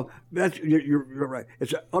 8.5. Well, you're right.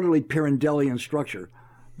 It's an utterly Pirandellian structure.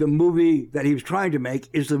 The movie that he was trying to make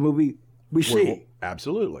is the movie we see. Well,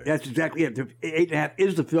 absolutely. That's exactly it. The 8.5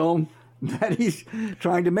 is the film that he's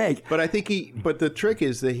trying to make. But I think but the trick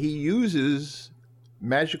is that he uses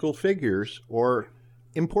magical figures or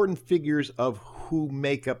important figures of who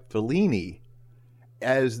make up Fellini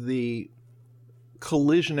as the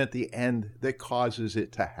collision at the end that causes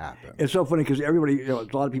it to happen. It's so funny because everybody, a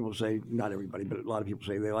lot of people say, not everybody, but a lot of people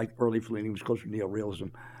say they like early Fellini, was closer to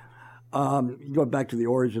neorealism. You go back to the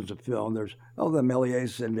origins of film. There's the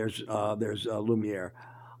Méliès and there's Lumière.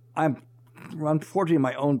 Unfortunately, in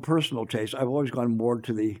my own personal taste, I've always gone more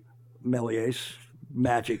to the Méliès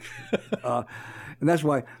magic, and that's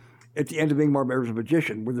why at the end of Ingmar Bergman's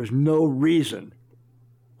Magician, where there's no reason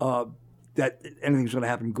that anything's going to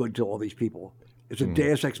happen good to all these people, it's a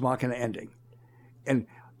Deus Ex Machina ending, and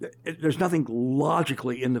there's nothing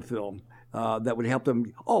logically in the film that would help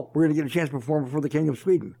them. Oh, we're going to get a chance to perform before the King of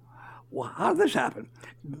Sweden. well, how did this happen?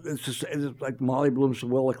 It's like Molly Bloom's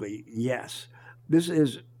soliloquy. Yes, this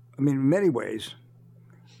is. I mean, in many ways,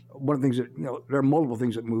 one of the things that there are multiple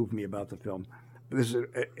things that move me about the film. But this is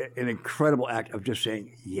an incredible act of just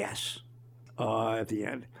saying yes at the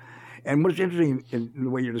end. And what's interesting in the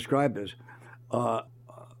way you describe this,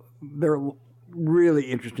 there are really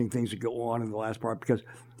interesting things that go on in the last part, because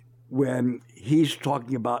when he's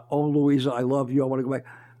talking about, oh, Louisa, I love you, I want to go back,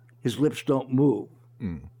 his lips don't move.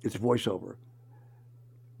 It's voiceover.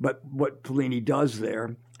 But what Fellini does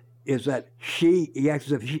there is that he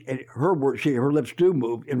acts as if her lips do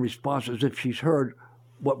move in response, as if she's heard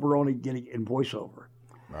what we're only getting in voiceover.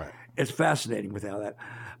 Right. It's fascinating with how that.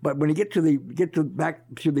 But when you get back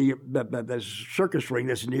to the circus ring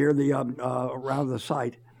that's near the around the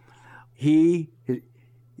site,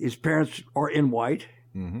 his parents are in white,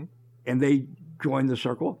 and they join the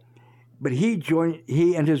circle. But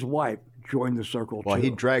he and his wife join the circle Well, too. he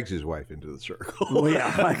drags his wife into the circle. Well,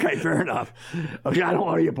 yeah, okay, fair enough. Okay, I don't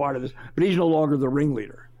want to be a part of this, but he's no longer the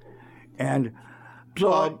ringleader, and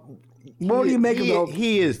so. What do you make of those?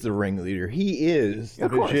 He is the ringleader. He is the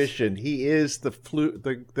magician. He is the flute,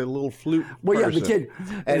 the little flute person. The kid,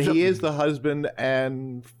 and he is the husband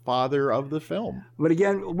and father of the film. But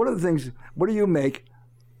again, one of the things. What do you make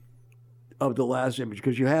of the last image?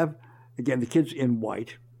 Because you have, again, the kid's in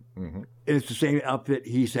white, and it's the same outfit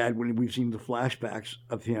he's had when we've seen the flashbacks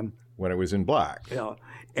of him when it was in black. Yeah,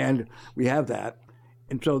 and we have that,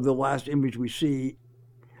 and so the last image we see.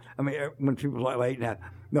 I mean, when people say 8.5.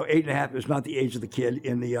 No, 8.5 is not the age of the kid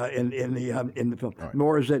in the film. Right.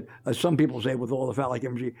 Nor is it, as some people say, with all the phallic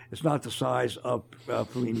imagery, it's not the size of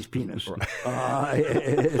Fellini's penis. Right.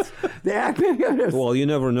 Well, you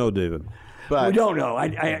never know, David. But we don't know. I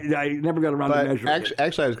never got around to measuring it.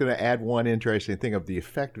 Actually, I was going to add one interesting thing of the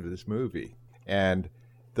effect of this movie, and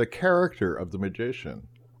the character of the magician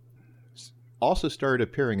also started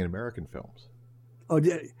appearing in American films. Oh,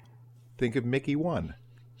 did it? Think of Mickey 1.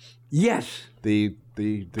 Yes. The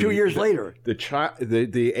 2 years later.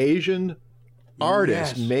 The Asian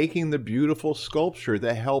artist making the beautiful sculpture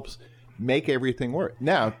that helps make everything work.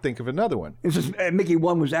 Now, think of another one. Mickey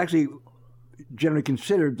 1 was actually generally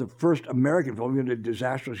considered the first American film, even though it did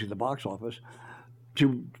disastrously at the box office,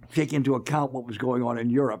 to take into account what was going on in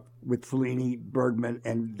Europe with Fellini, Bergman,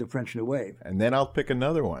 and the French New Wave. And then I'll pick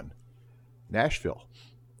another one. Nashville.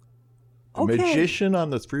 The magician on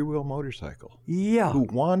the three-wheel motorcycle. Yeah. Who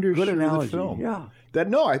wanders through the film. Yeah.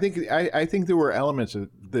 I think there were elements of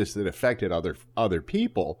this that affected other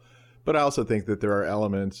people, but I also think that there are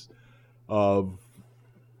elements of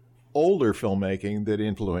older filmmaking that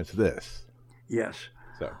influenced this. Yes.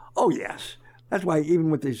 So. Oh, yes. That's why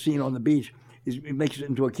even with the scene on the beach, it makes it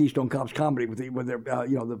into a Keystone Cops comedy with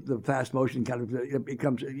the fast motion kind of, it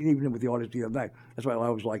becomes, even with the audience the other night. That's why I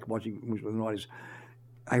always like watching movies with an audience.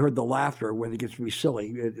 I heard the laughter when it gets to be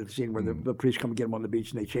silly. The scene where the police come and get him on the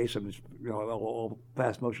beach and they chase him. It's all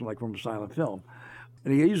fast motion like from a silent film.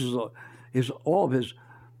 And he uses all of his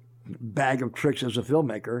bag of tricks as a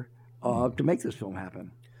filmmaker to make this film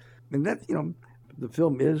happen. And that, the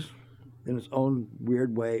film is, in its own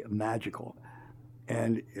weird way, magical.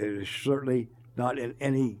 And it is certainly not in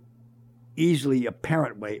any easily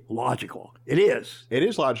apparent way logical. It is. It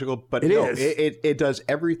is logical, but it does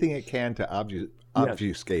everything it can to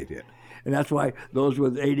obfuscate it. And that's why those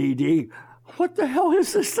with ADD, what the hell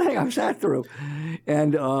is this thing I've sat through?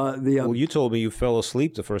 And well, you told me you fell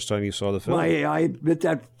asleep the first time you saw the film. I admit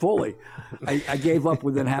that fully. I gave up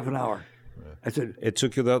within half an hour. I said, it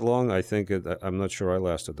took you that long? I think I'm not sure I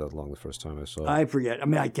lasted that long the first time I saw it. I forget. I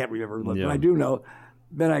mean, I can't remember, but I do know.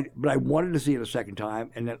 But I wanted to see it a second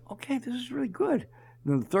time, and then, okay, this is really good.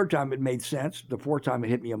 And then the third time it made sense. The fourth time it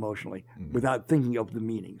hit me emotionally without thinking of the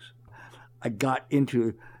meanings. I got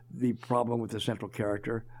into the problem with the central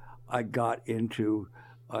character. I got into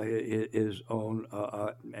his own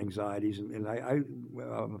anxieties, and and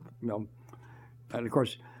of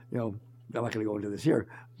course, I'm not going to go into this here,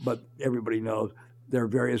 but everybody knows there are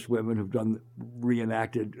various women who've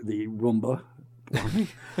reenacted the Roomba.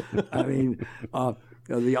 I mean,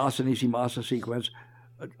 the Asa Nishimasa sequence.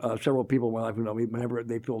 Several people in my life who know me, whenever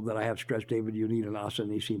they feel that I have stress, David, you need an Asa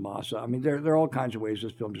Nishimasa. I mean, there are all kinds of ways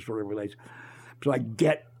this film just sort of relates. So I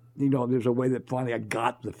get, there's a way that finally I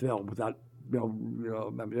got the film without, I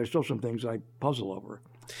mean, there's still some things I puzzle over.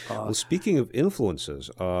 Well, speaking of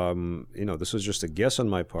influences, this is just a guess on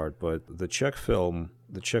my part, but the Czech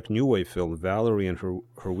New Wave film, Valerie and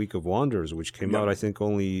Her Week of Wonders, which came out, I think,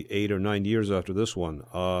 only 8 or 9 years after this one,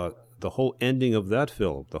 the whole ending of that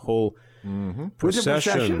film, the whole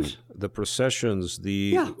procession, the processions,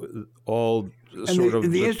 all and sort of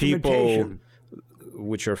the the people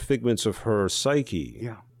which are figments of her psyche.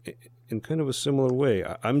 Yeah. In kind of a similar way.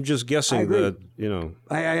 I'm just guessing that, you know.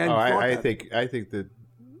 I think that,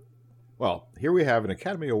 well, here we have an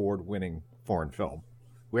Academy Award winning foreign film.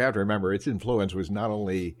 We have to remember its influence was not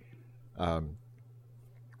only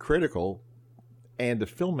critical and to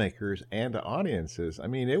filmmakers and to audiences. I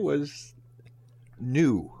mean, it was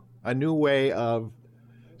a new way of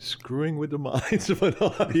screwing with the minds of an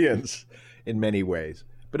audience in many ways.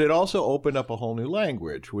 But it also opened up a whole new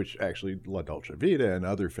language, which actually La Dolce Vita and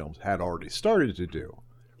other films had already started to do.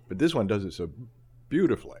 But this one does it so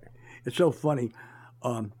beautifully. It's so funny.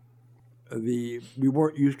 We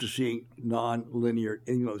weren't used to seeing non-linear,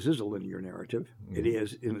 and this is a linear narrative. Mm-hmm. It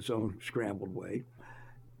is in its own scrambled way.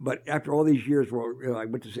 But after all these years, where I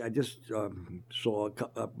went to see, I just saw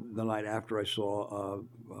the night after I saw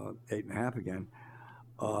 8.5 again,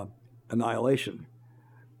 Annihilation,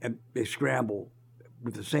 and they scramble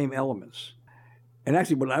with the same elements. And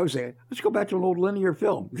actually, what I was saying, let's go back to an old linear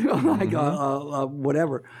film, like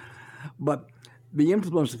whatever. But the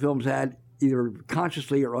influence the films had, either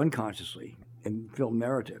consciously or unconsciously, in film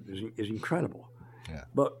narrative is incredible. Yeah.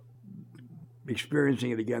 But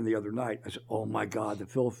experiencing it again the other night, I said, "Oh my God, the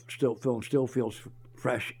film still feels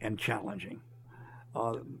fresh and challenging."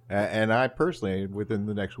 And I personally, within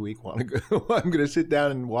the next week, want to go. I'm going to sit down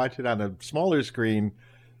and watch it on a smaller screen,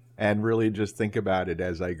 and really just think about it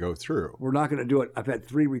as I go through. We're not going to do it. I've had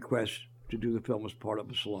 3 requests to do the film as part of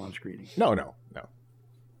a salon screening. No.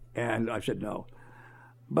 And I said no.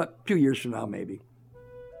 But 2 years from now, maybe.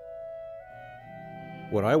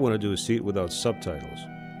 What I want to do is see it without subtitles.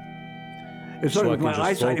 It's sort of my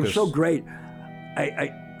eyesight. It was so great.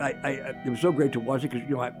 It was so great to watch it because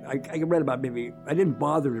I read about maybe I didn't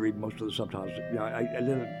bother to read most of the subtitles. I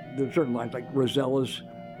didn't. There are certain lines like Rosella's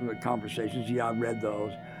conversations. Yeah, I read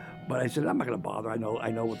those, but I said I'm not going to bother. I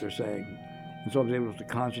know what they're saying, and so I was able to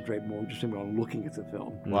concentrate more just simply on looking at the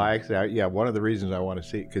film. Well, actually, one of the reasons I want to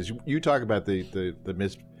see, because you talk about the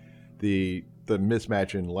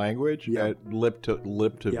mismatch in language, lip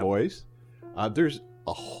to voice. There's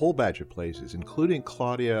a whole batch of places, including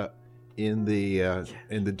Claudia in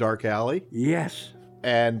the dark alley. Yes.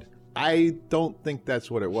 And I don't think that's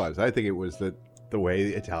what it was. I think it was the way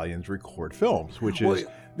the Italians record films, which is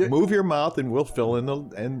move your mouth and we'll fill in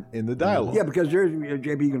the dialogue. Yeah, because there's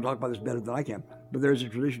JP, you can talk about this better than I can, but there's a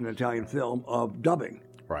tradition in Italian film of dubbing.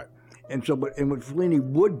 Right. And so, what Fellini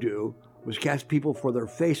would do was cast people for their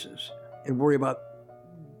faces and worry about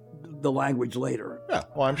the language later. Yeah,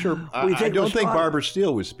 well, I'm sure. I don't think Barbara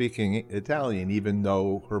Steele was speaking Italian, even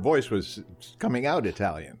though her voice was coming out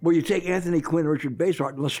Italian. Well, you take Anthony Quinn, Richard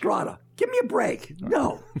Basehart, and La Strada. Give me a break.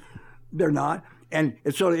 No, they're not. And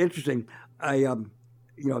it's sort of interesting. I've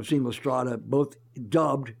seen La Strada both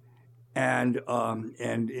dubbed and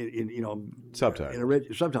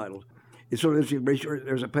subtitles. Subtitles. It's sort of interesting.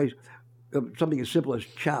 There's a place, something as simple as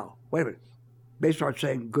ciao. Wait a minute. Basehart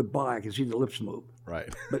saying goodbye. I can see the lips move. Right.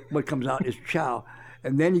 But what comes out is ciao.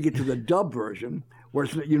 And then you get to the dub version where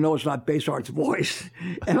it's not Basehart's voice.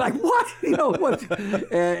 And like, what? What?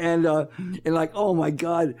 And like, oh my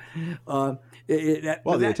God. The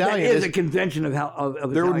Italian that is a convention of how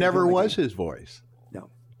of there Italian never filmmaking. Was his voice. No.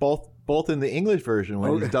 Both in the English version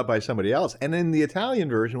when he's dubbed by somebody else, and in the Italian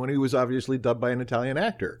version when he was obviously dubbed by an Italian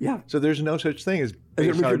actor. Yeah. So there's no such thing as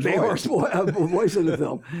Richard Basehart's voice in the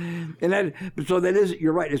film. And that is,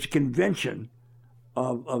 you're right, it's a convention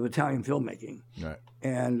of Italian filmmaking. Right.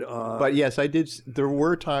 And but yes, there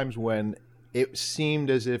were times when it seemed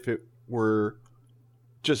as if it were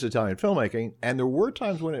just Italian filmmaking, and there were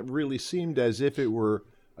times when it really seemed as if it were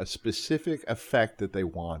a specific effect that they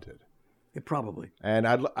wanted. It probably. And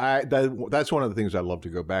that's one of the things I'd love to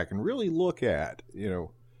go back and really look at. You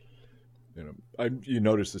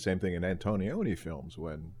notice the same thing in Antonioni films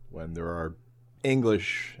when there are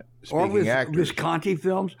English speaking actors. Visconti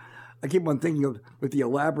films. I keep on thinking of with the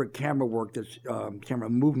elaborate camera work that's camera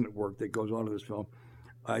movement work that goes on in this film.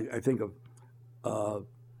 I think of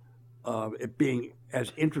it being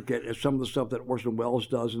as intricate as some of the stuff that Orson Welles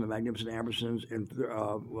does in The Magnificent Ambersons and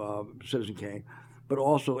Citizen Kane, but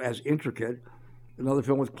also as intricate. Another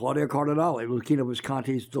film with Claudia Cardinale, Luchino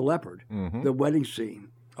Visconti's The Leopard, the wedding scene.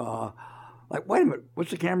 Like, wait a minute, what's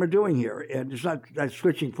the camera doing here? And it's not that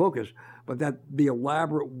switching focus, but that the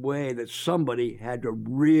elaborate way that somebody had to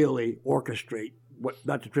really orchestrate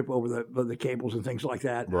not to trip over the cables and things like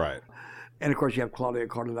that. Right. And of course, you have Claudia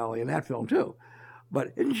Cardinale in that film too.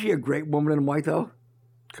 But isn't she a great woman in white, though?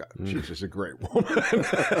 God, she's just a great woman.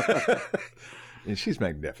 And she's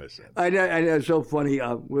magnificent. I know. It's so funny.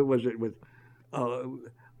 What was it with?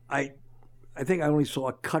 I think I only saw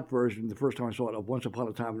a cut version the first time I saw it of Once Upon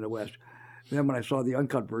a Time in the West, And then when I saw the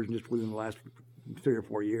uncut version just within the last 3 or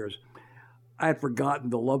 4 years, I had forgotten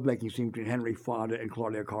the lovemaking scene between Henry Fonda and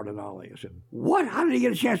Claudia Cardinale. I said, what? How did he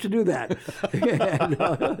get a chance to do that?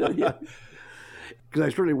 Because I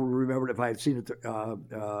certainly would have remembered if I had seen it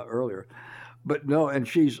earlier. But no, and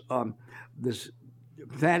she's this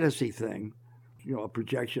fantasy thing, a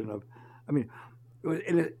projection of,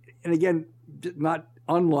 and again, not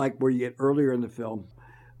unlike where you get earlier in the film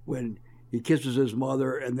when he kisses his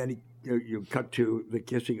mother and then you cut to the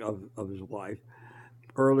kissing of his wife.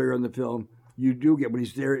 Earlier in the film, you do get, when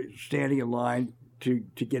he's there standing in line to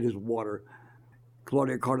get his water,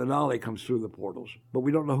 Claudia Cardinale comes through the portals, but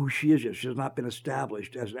we don't know who she is yet. She has not been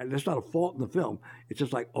established and that's not a fault in the film. It's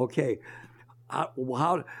just like, okay,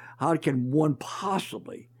 how can one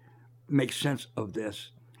possibly make sense of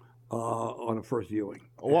this on a first viewing?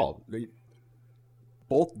 Well,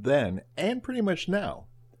 both then and pretty much now,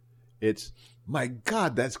 it's, my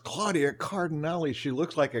God, that's Claudia Cardinale. She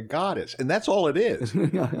looks like a goddess. And that's all it is.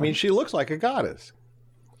 I mean, she looks like a goddess.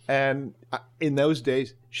 And in those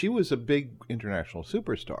days, she was a big international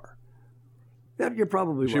superstar. Yeah, you're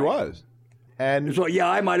probably right. She was. And so,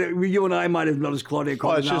 yeah, you and I might have noticed Claudia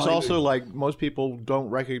Cardinale. Well, it's just also like most people don't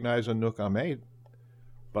recognize Anouk Aimée.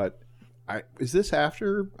 But is this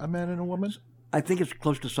after A Man and a Woman? I think it's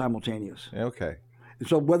close to simultaneous. Okay.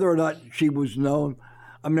 So whether or not she was known,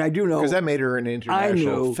 I do know. Because that made her an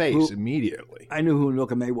international face immediately. I knew who Anouk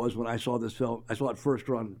Aimée was when I saw this film. I saw it first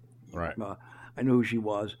run. Right. I knew who she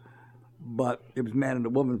was. But it was Man and a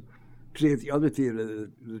Woman. See, at the other theater,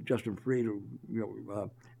 the Justin Fried,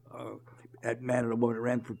 at Man and a Woman, it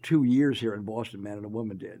ran for 2 years here in Boston, Man and a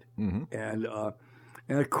Woman did. Mm-hmm. And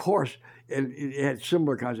of course, it had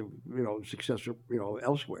similar kinds of, success,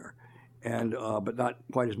 elsewhere. And but not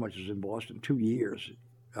quite as much as in Boston. 2 years.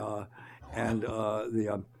 I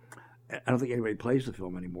don't think anybody plays the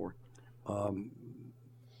film anymore.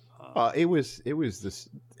 It was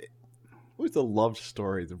the love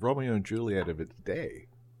story, the Romeo and Juliet of its day.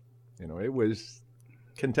 It was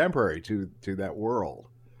contemporary to that world.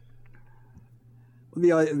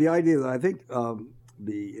 The idea that I think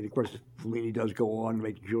and of course Fellini does go on to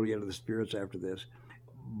make Juliet of the Spirits after this,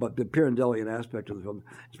 but the Pirandellian aspect of the film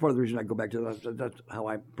is part of the reason I go back to that. That's how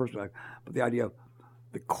I personally. But the idea of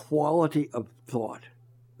the quality of thought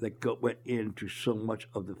that went into so much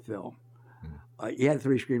of the film. He had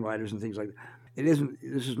 3 screenwriters and things like that.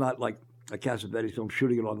 This is not like a Cassavetes film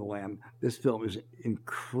shooting it on the lam. This film is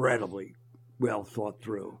incredibly well thought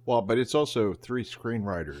through. Well, but it's also 3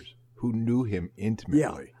 screenwriters who knew him intimately.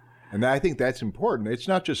 Yeah. And I think that's important. It's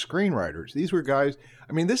not just screenwriters. These were guys,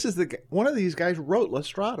 one of these guys wrote La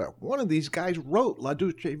Strada. One of these guys wrote La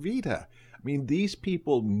Dolce Vita. These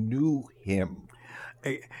people knew him.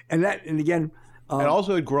 And again... and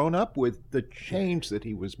also had grown up with the change that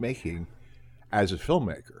he was making as a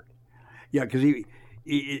filmmaker. Yeah, because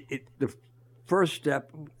the first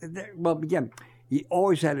step, well, again, he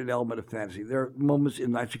always had an element of fantasy. There are moments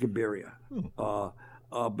in Nights of Cabiria,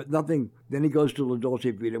 but nothing. Then he goes to La Dolce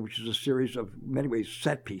Vita, which is a series of, in many ways,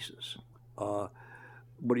 set pieces. What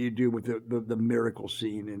do you do with the miracle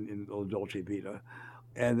scene in La Dolce Vita?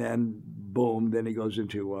 And then, boom, then he goes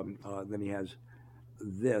into, then he has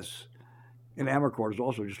this. And Amarcord is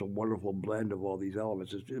also just a wonderful blend of all these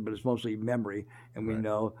elements, but it's mostly memory, and we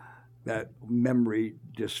know that memory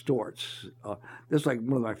distorts. This is like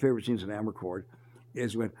one of my favorite scenes in Amarcord,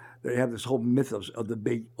 is when they have this whole mythos of the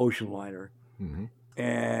big ocean liner,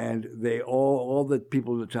 and they all the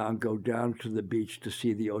people in the town go down to the beach to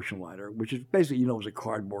see the ocean liner, which is basically is a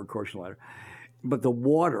cardboard ocean liner, but the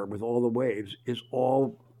water with all the waves is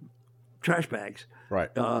all trash bags. Right.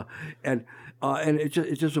 And it's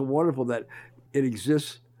just so wonderful that it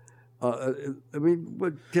exists.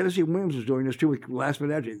 What Tennessee Williams is doing this too with Last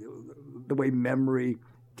Menage, the way memory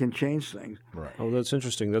can change things. Right. Oh, that's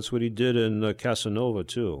interesting. That's what he did in Casanova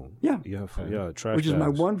too. Yeah. Trash Which is my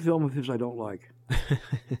bags. one film of his I don't like.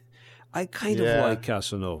 I kind of like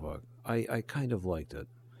Casanova. I kind of liked it.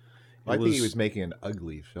 I think he was making an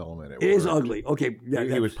ugly film, and it is ugly. Okay. Yeah,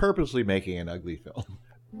 he was purposely making an ugly film.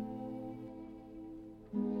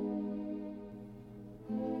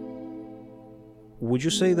 Would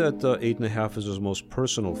you say that 8.5 is his most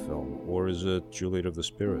personal film, or is it Juliet of the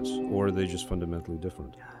Spirits, or are they just fundamentally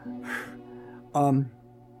different?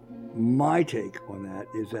 My take on that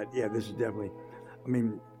is that, this is definitely,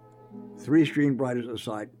 3 screenwriters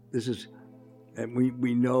aside, this is, and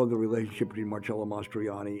we know the relationship between Marcello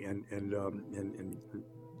Mastroianni and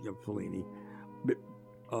Fellini. But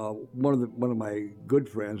one of my good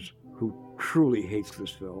friends who truly hates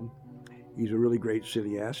this film, he's a really great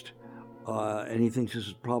cineast. and he thinks this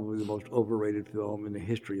is probably the most overrated film in the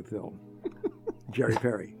history of film. Jerry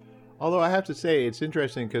Perry. Although I have to say, it's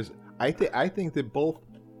interesting because I think that both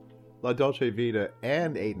La Dolce Vita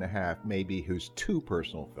and 8.5 may be his two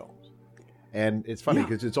personal films. And it's funny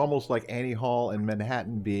because it's almost like Annie Hall and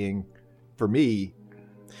Manhattan being, for me,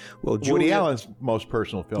 Woody Allen's most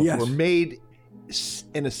personal films were made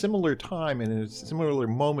in a similar time and in a similar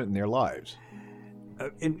moment in their lives.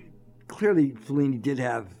 And clearly, Fellini did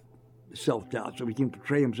have self-doubt, so he can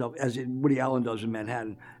portray himself as Woody Allen does in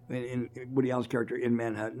Manhattan. In Woody Allen's character in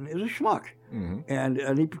Manhattan is a schmuck,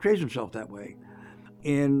 and he portrays himself that way.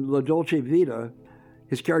 In La Dolce Vita,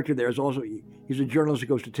 his character there is also, he's a journalist who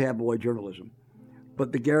goes to tabloid journalism.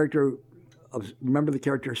 But the character remember the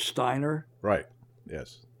character Steiner? Right,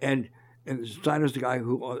 yes. And Steiner's the guy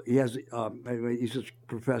who, he's a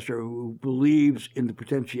professor who believes in the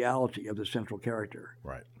potentiality of the central character.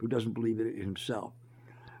 Right. Who doesn't believe in it himself.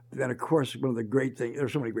 But then, of course, one of the great things,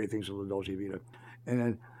 there's so many great things in La Dolce Vita.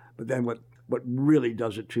 But then what really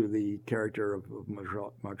does it to the character of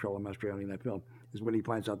Marcello Mastroianni in that film is when he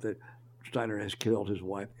finds out that Steiner has killed his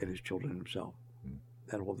wife and his children himself.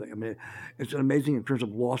 That whole thing. I mean, it's amazing in terms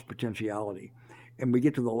of lost potentiality. And we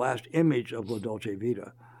get to the last image of La Dolce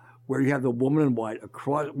Vita, where you have the woman in white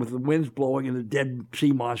across with the winds blowing and the dead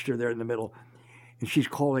sea monster there in the middle, and she's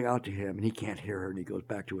calling out to him, and he can't hear her, and he goes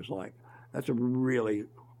back to his life. That's a really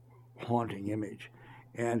haunting image.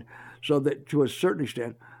 And so that to a certain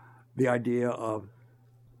extent, the idea of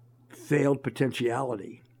failed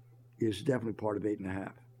potentiality is definitely part of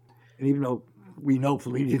 8.5. And even though we know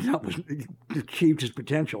Fellini did not achieve his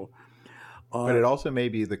potential. But it also may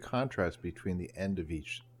be the contrast between the end of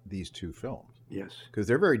these two films. Yes. Because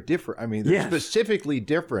they're very different. I mean, they're specifically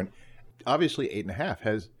different. Obviously, 8.5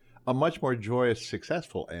 has a much more joyous,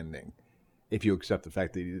 successful ending, if you accept the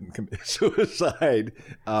fact that he didn't commit suicide,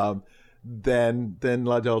 than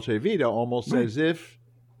La Dolce Vita, almost as if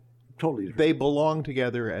they belong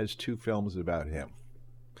together as two films about him.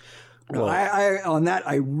 Well, on that,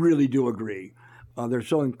 I really do agree. They're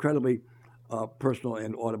so incredibly personal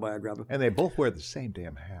and autobiographical. And they both wear the same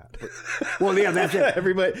damn hat. Well, yeah, that's it.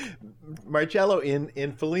 Everybody, Marcello in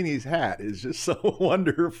Fellini's hat is just so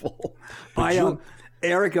wonderful.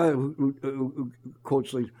 Erica, who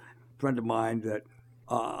quotes a friend of mine, that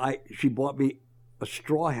she bought me a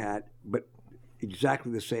straw hat, but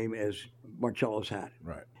exactly the same as Marcello's hat.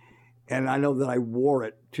 Right. And I know that I wore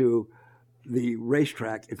it to the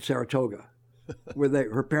racetrack in Saratoga, where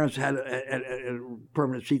her parents had a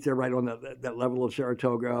permanent seat there, right on that level of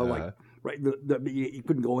Saratoga. You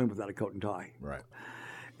couldn't go in without a coat and tie. Right.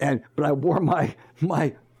 But I wore my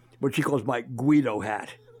what she calls my Guido hat.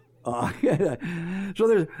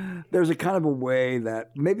 So there's a kind of a way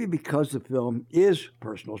that maybe because the film is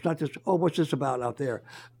personal, it's not just what's this about out there,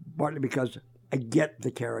 partly because I get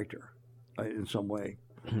the character in some way.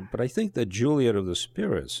 But I think that Juliet of the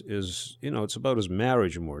Spirits is, it's about his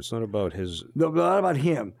marriage more. It's not about his... No, not about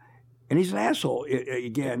him. And he's an asshole,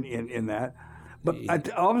 again, in that. But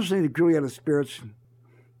obviously, the Juliet of the Spirits,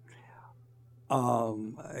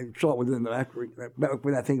 I saw it when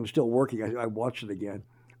that thing was still working. I watched it again.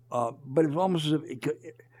 But it's almost as if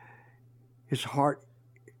his heart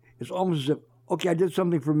is almost as if, okay, I did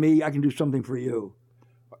something for me, I can do something for you.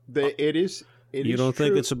 You don't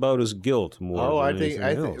think it's about his guilt more? Oh, I think.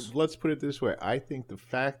 Else? Let's put it this way: I think the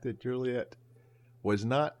fact that Juliet was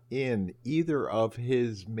not in either of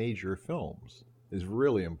his major films is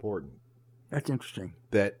really important. That's interesting.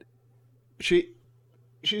 That she's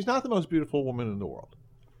not the most beautiful woman in the world.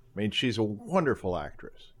 I mean, she's a wonderful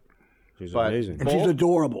actress. She's amazing, and she's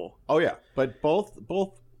adorable. Oh yeah, but both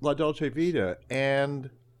La Dolce Vita and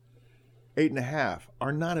 8.5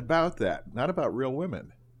 are not about that. Not about real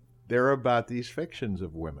women. They're about these fictions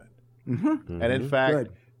of women. Mm-hmm. And in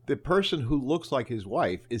fact, the person who looks like his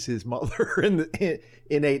wife is his mother in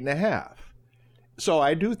 8.5. So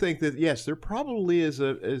I do think that, yes, there probably is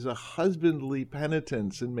a husbandly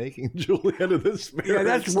penitence in making Juliet of the Spirits. Yeah,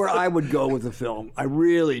 that's where I would go with the film. I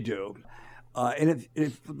really do. And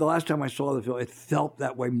the last time I saw the film, it felt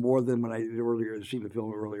that way more than when I had seen the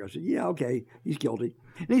film earlier. I said, yeah, okay, he's guilty.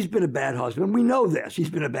 And he's been a bad husband. We know this. He's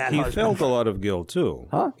been a bad husband. He felt a lot of guilt, too.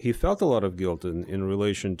 Huh? He felt a lot of guilt in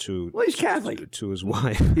relation to... Well, he's Catholic. To his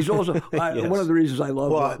wife. He's also... Yes. One of the reasons I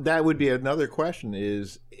love... Well, that would be another question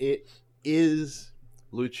is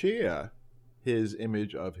Lucia his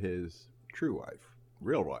image of his true wife,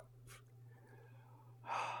 real wife?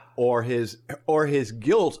 Or his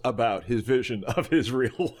guilt about his vision of his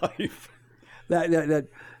real life. That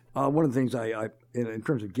one of the things I in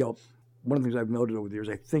terms of guilt, one of the things I've noted over the years,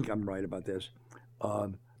 I think I'm right about this.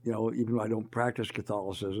 Even though I don't practice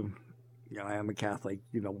Catholicism, I am a Catholic.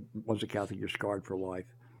 Once a Catholic, you're scarred for life.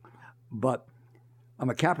 But I'm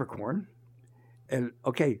a Capricorn, and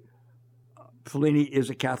okay, Fellini is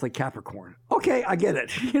a Catholic Capricorn. Okay, I get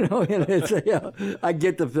it. I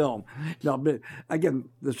get the film. No, but again,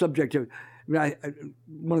 the subject of, one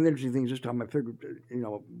of the interesting things this time, I figured,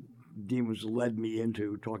 Dean was led me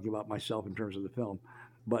into talking about myself in terms of the film,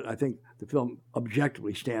 but I think the film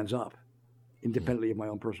objectively stands up, independently of my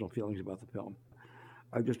own personal feelings about the film.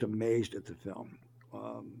 I'm just amazed at the film.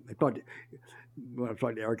 I thought when I was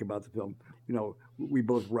talking to Eric about the film, we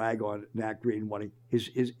both rag on Nat Green when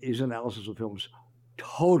his analysis of the film is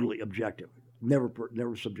totally objective, never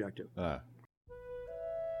subjective. Well,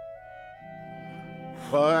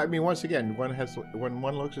 I mean, once again, when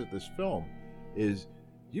one looks at this film, is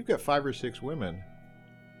you've got 5 or 6 women,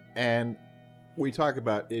 and we talk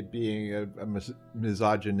about it being a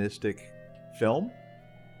misogynistic film.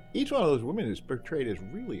 Each one of those women is portrayed as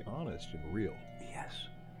really honest and real. Yes.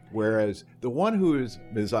 Whereas the one who is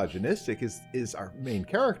misogynistic is our main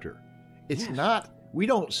character. It's not, we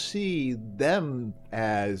don't see them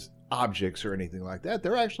as objects or anything like that.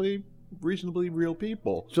 They're actually reasonably real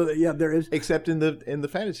people. So there is, except in the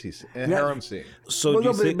fantasies and harem scene. So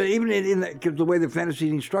but even in the way the fantasy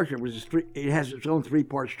scene structure it has its own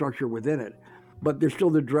 3-part structure within it. But there's still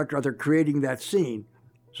the director out there creating that scene.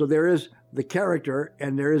 So there is the character,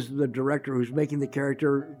 and there is the director who's making the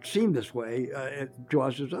character seem this way to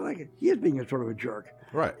us. It's like he is being a sort of a jerk,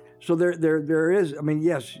 right? So there is. I mean,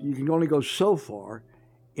 yes, you can only go so far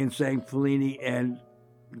in saying Fellini and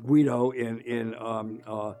Guido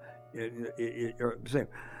same.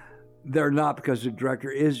 They're not, because the director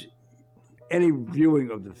is any viewing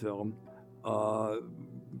of the film.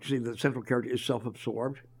 See, the central character is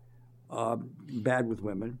self-absorbed, bad with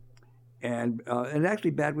women. And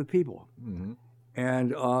actually bad with people. Mm-hmm.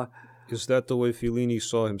 And is that the way Fellini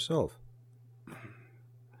saw himself?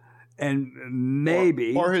 And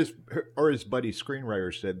maybe, or his buddy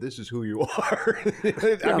screenwriter said, "This is who you are."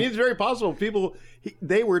 I mean, it's very possible. People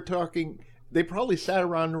they were talking. They probably sat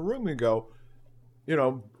around the room and go,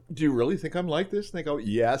 "Do you really think I'm like this?" And they go,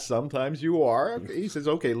 "Yeah, sometimes you are." Okay. He says,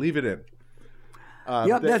 "Okay, leave it in."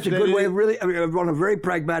 That's a good way of really, on a very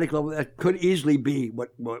pragmatic level, that could easily be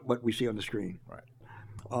what we see on the screen.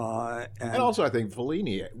 Right. And also, I think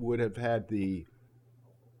Fellini would have had the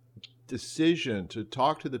decision to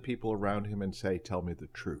talk to the people around him and say, "Tell me the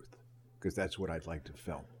truth," because that's what I'd like to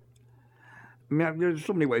film. I mean, there's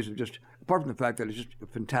so many ways of just, apart from the fact that it's just a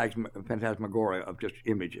phantasmagoria of just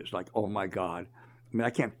images, like, oh my God. I mean, I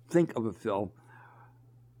can't think of a film,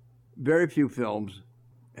 very few films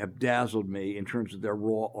have dazzled me in terms of their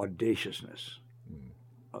raw audaciousness.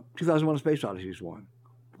 2001: A Space Odyssey is one.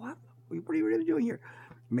 What are you really doing here?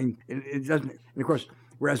 I mean, it doesn't. And of course,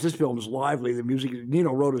 whereas this film is lively, the music,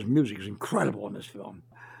 Nino Rota's music is incredible in this film.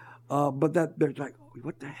 But they're like,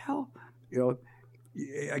 what the hell?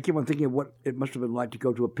 I keep on thinking of what it must have been like to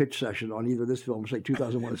go to a pitch session on either this film or, say,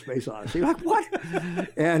 2001: A Space Odyssey. You're like, what?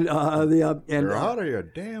 And you're out of your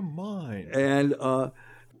damn mind. And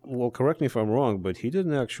well, correct me if I'm wrong, but he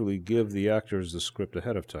didn't actually give the actors the script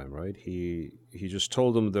ahead of time, right? He just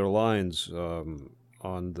told them their lines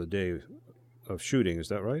on the day of shooting. Is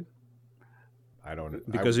that right? I don't know.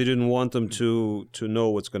 Because he didn't want them to know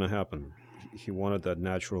what's going to happen. He wanted that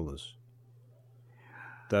naturalness.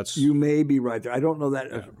 You may be right there. I don't know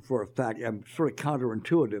that for a fact. I'm sort of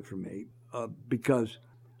counterintuitive for me because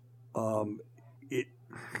it.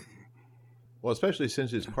 Well, especially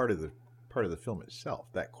since it's part of the film itself.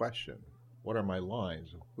 That question: what are my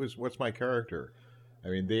lines? What's my character? I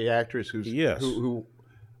mean, the actress who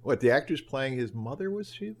the actress playing his mother,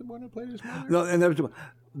 was she the one who played his mother? No, and there was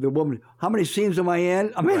the woman. How many scenes am I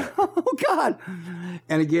in? I mean, oh God!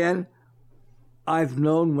 And again, I've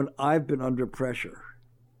known when I've been under pressure.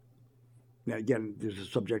 Now, again, there's a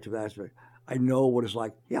subjective aspect. I know what it's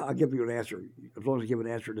like. Yeah, I'll give you an answer. As long as I give an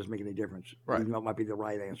answer, it doesn't make any difference. Right. Even though it might be the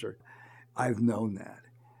right answer. I've known that.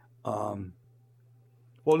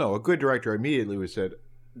 Well, no, a good director immediately would said,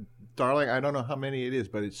 "Darling, I don't know how many it is,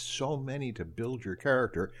 but it's so many to build your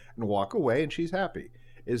character," and walk away, and she's happy.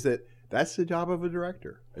 That's the job of a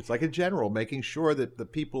director. It's like a general, making sure that the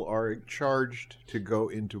people are charged to go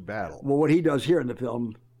into battle. Well, what he does here in the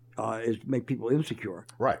film is make people insecure.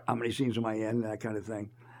 Right. How many scenes am I in? That kind of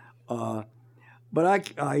thing. But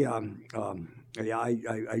I've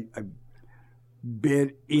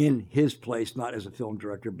been in his place, not as a film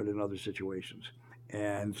director, but in other situations.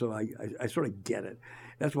 And so I sort of get it.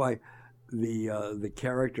 That's why the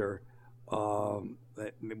character,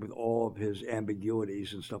 with all of his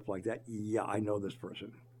ambiguities and stuff like that, yeah, I know this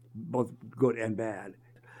person, both good and bad.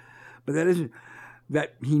 But that isn't.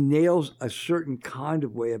 that he nails a certain kind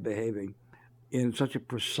of way of behaving in such a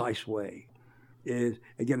precise way. Is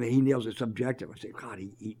again, he nails it subjective. I say, God,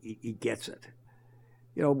 he gets it.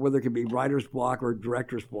 You know, whether it can be writer's block or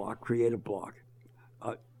director's block, creative block.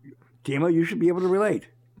 Timo, you should be able to relate.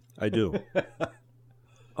 I do.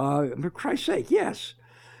 For Christ's sake, yes.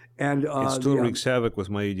 And it still wreaks havoc with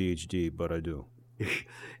my ADHD, but I do.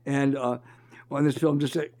 And well, this film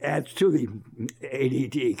just adds to the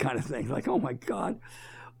ADD kind of thing. Like, oh my God,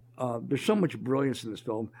 there's so much brilliance in this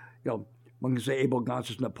film. You know, one can say Abel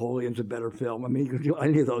Gance's Napoleon's a better film. I mean, you can do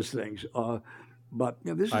any of those things. But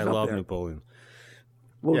you know, this is I up love there. Napoleon.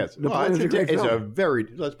 Well, Yes, Napoleon's a great it's film. a very.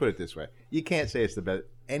 Let's put it this way: you can't say it's the best.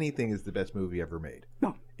 Anything is the best movie ever made.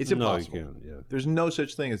 No, It's impossible. No, you can't. Yeah. There's no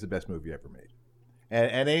such thing as the best movie ever made.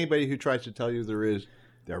 And anybody who tries to tell you there is,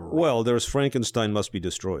 they're wrong. Well, there's Frankenstein Must Be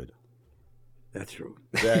Destroyed. that's true.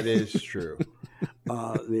 That is true.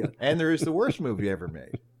 And there is the worst movie ever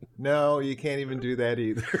made. No, you can't even do that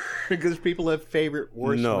either. Because people have favorite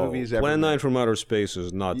worst movies ever Plan 9 made. from Outer Space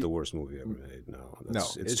is not the worst movie ever made. No,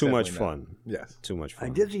 it's too much definitely not. fun. Yes. Too much fun.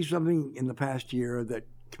 I did see something in the past year that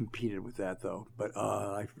competed with that, though, but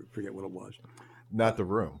I forget what it was. Not The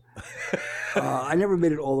Room. I never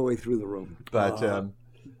made it all the way through The Room. But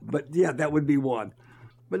yeah, that would be one.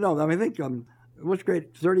 But no, I mean, I think what's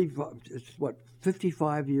great,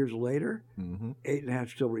 55 years later, Mm-hmm. 8.5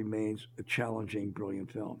 still remains a challenging,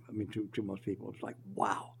 brilliant film. I mean, to most people, it's like,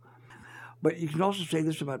 wow. But you can also say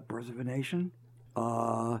this about Birth of a Nation.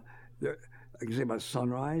 I can say about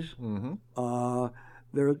Sunrise. Mm-hmm.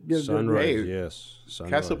 Sunrise, Hey, yes.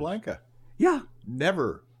 Sunrise. Casablanca. Yeah.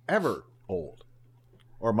 Never, ever old.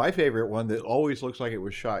 Or my favorite one that always looks like it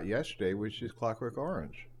was shot yesterday, which is Clockwork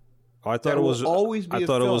Orange. I thought That it will was. always be I a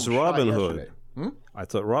thought it film was shot Robin Hood. yesterday. Hmm? I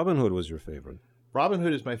thought Robin Hood was your favorite Robin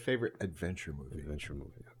Hood is my favorite adventure movie. adventure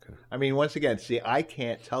movie. Okay. I mean, once again, see, I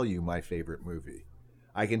can't tell you my favorite movie.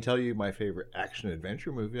 I can tell you my favorite action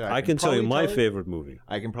adventure movie. I can tell you probably my favorite movie.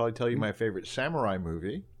 I can probably tell you my favorite samurai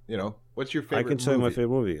movie. You know, what's your favorite I can tell you my movie?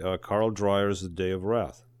 favorite movie. Carl Dreyer's The Day of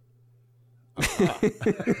Wrath.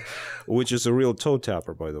 Which is a real toe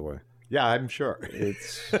tapper, by the way. Yeah, I'm sure.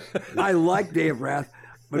 It's I like Day of Wrath,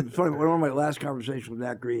 but it's funny, one of my last conversations with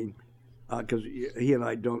Nat Green, because he and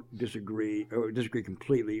I don't disagree, or disagree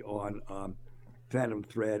completely on Phantom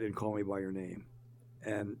Thread and Call Me By Your Name.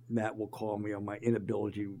 And Matt will call me on my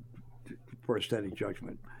inability for aesthetic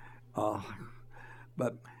judgment.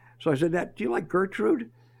 But so I said, Nat, do you like Gertrude?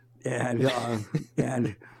 And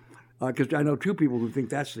because I know two people who think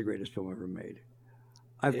that's the greatest film ever made.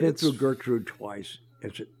 I've been through Gertrude twice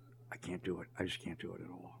and said, I can't do it. I just can't do it at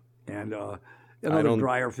all. And another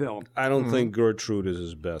Dreyer film. I don't think Gertrude is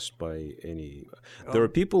his best by any. There are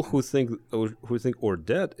people who think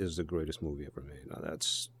Ordette is the greatest movie ever made. Now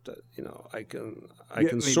that's I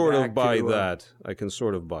can sort of buy that. I can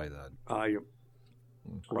sort of buy that.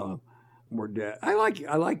 Ordette.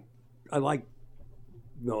 I like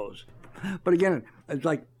those, but again, it's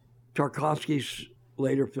like Tarkovsky's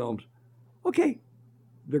later films. Okay,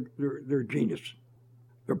 they're genius.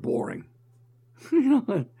 They're boring.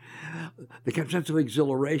 The sense of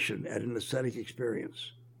exhilaration at an aesthetic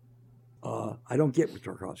experience. I don't get with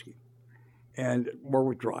Tarkovsky, or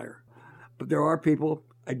with Dreyer. But there are people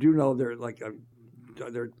I do know. There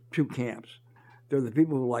are two camps. There are the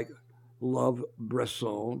people who love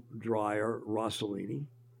Bresson, Dreyer, Rossellini,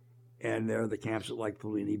 and there are the camps that like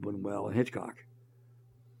Fellini, Buñuel, and Hitchcock.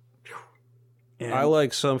 And I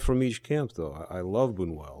like some from each camp, though. I love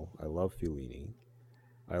Buñuel. I love Fellini.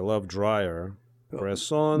 I love Dreyer.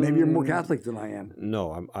 Bresson. Maybe you're more Catholic than I am.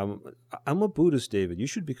 No, I'm a Buddhist, David. You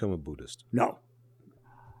should become a Buddhist. No.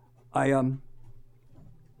 I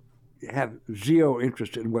have zero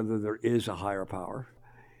interest in whether there is a higher power.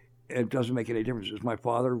 It doesn't make any difference. As my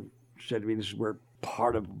father said to me, this is where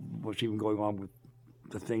part of what's even going on with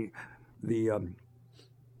the thing.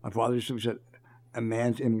 My father just said, a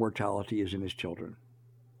man's immortality is in his children.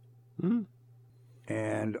 Hmm.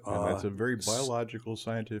 And that's a very biological,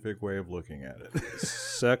 scientific way of looking at it.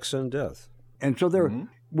 Sex and death. And so there,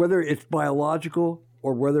 whether it's biological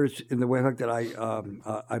or whether it's in the way that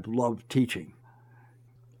I love teaching,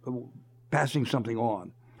 passing something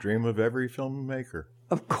on. Dream of every filmmaker.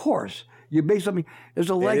 Of course, you make something. There's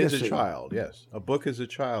a legacy. It is a child, yes. A book is a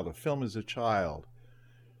child. A film is a child.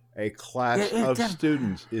 A class of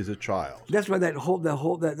students is a child. That's why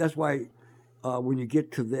that's why when you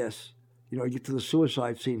get to this, you get to the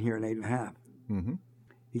suicide scene here in 8.5. Mm-hmm.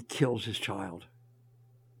 He kills his child.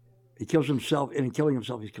 He kills himself, and in killing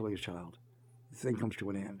himself, he's killing his child. The thing comes to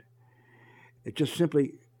an end. It just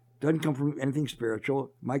simply doesn't come from anything spiritual.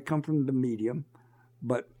 It might come from the medium,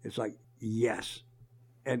 but it's like, yes,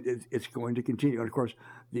 and it's going to continue. And of course,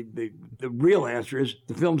 the real answer is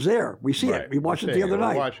the film's there. We see it. We watched it the other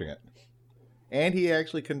night. We're watching it. And he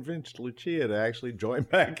actually convinced Lucia to actually join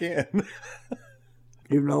back in.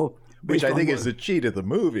 Even though... Which I think is the cheat of the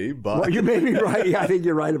movie, but... Well, you may be right. Yeah, I think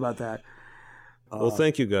you're right about that. Well,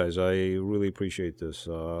 thank you, guys. I really appreciate this.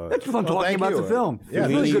 It's fun talking about the film. Yeah, it's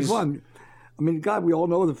really good fun. I mean, God, we all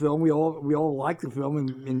know the film. We all like the film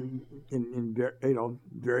in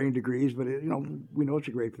varying degrees, but we know it's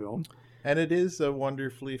a great film. And it is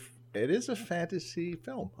a fantasy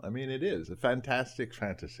film. I mean, it is a fantastic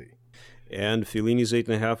fantasy. And Fellini's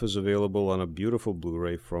 8.5 is available on a beautiful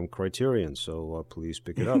Blu-ray from Criterion, so please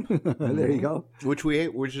pick it up. There you go. Which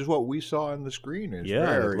is what we saw on the screen. It's Yeah,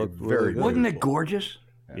 it very, looked very really good. Wasn't it gorgeous?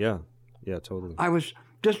 Yeah, totally. I was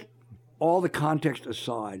just, all the context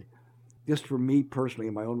aside, just for me personally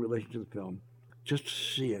in my own relation to the film, just to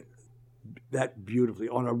see it that beautifully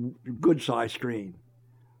on a good-sized screen.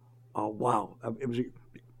 Wow. It was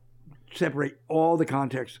separate all the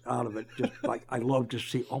context out of it. Just like I love to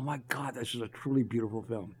see, oh my God, this is a truly beautiful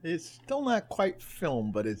film. It's still not quite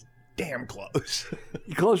film, but it's damn close.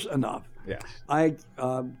 Close enough. Yes. I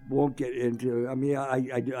won't get into, I mean,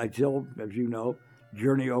 I still, as you know,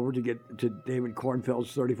 journey over to get to David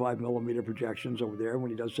Kornfeld's 35 millimeter projections over there.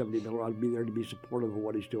 When he does 70 millimeter, I'll be there to be supportive of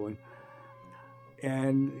what he's doing.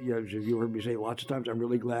 And as you heard me say lots of times, I'm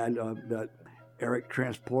really glad that Eric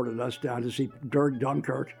transported us down to see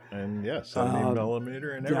Dunkirk. And 70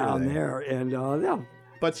 millimeter and everything. Down there. And yeah.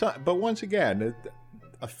 But once again,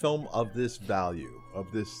 a film of this value, of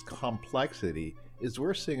this complexity, is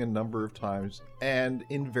worth seeing a number of times and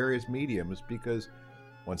in various mediums because,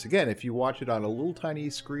 once again, if you watch it on a little tiny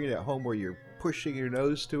screen at home where you're pushing your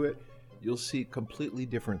nose to it, you'll see completely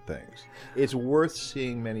different things. It's worth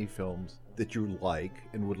seeing many films that you like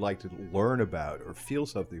and would like to learn about or feel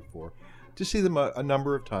something for, to see them a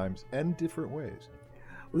number of times and different ways.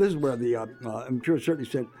 Well, this is where the, I'm sure it certainly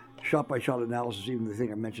said shot-by-shot analysis, even the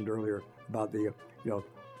thing I mentioned earlier about the,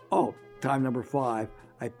 time number 5,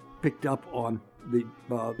 I picked up on the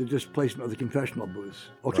displacement of the confessional booths.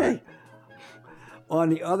 Okay. Right. On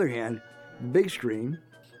the other hand, the big screen,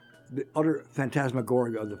 the utter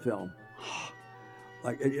phantasmagoria of the film.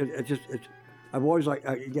 Like, I've always liked,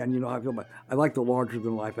 again, you know how I feel about it. I like the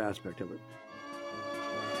larger-than-life aspect of it.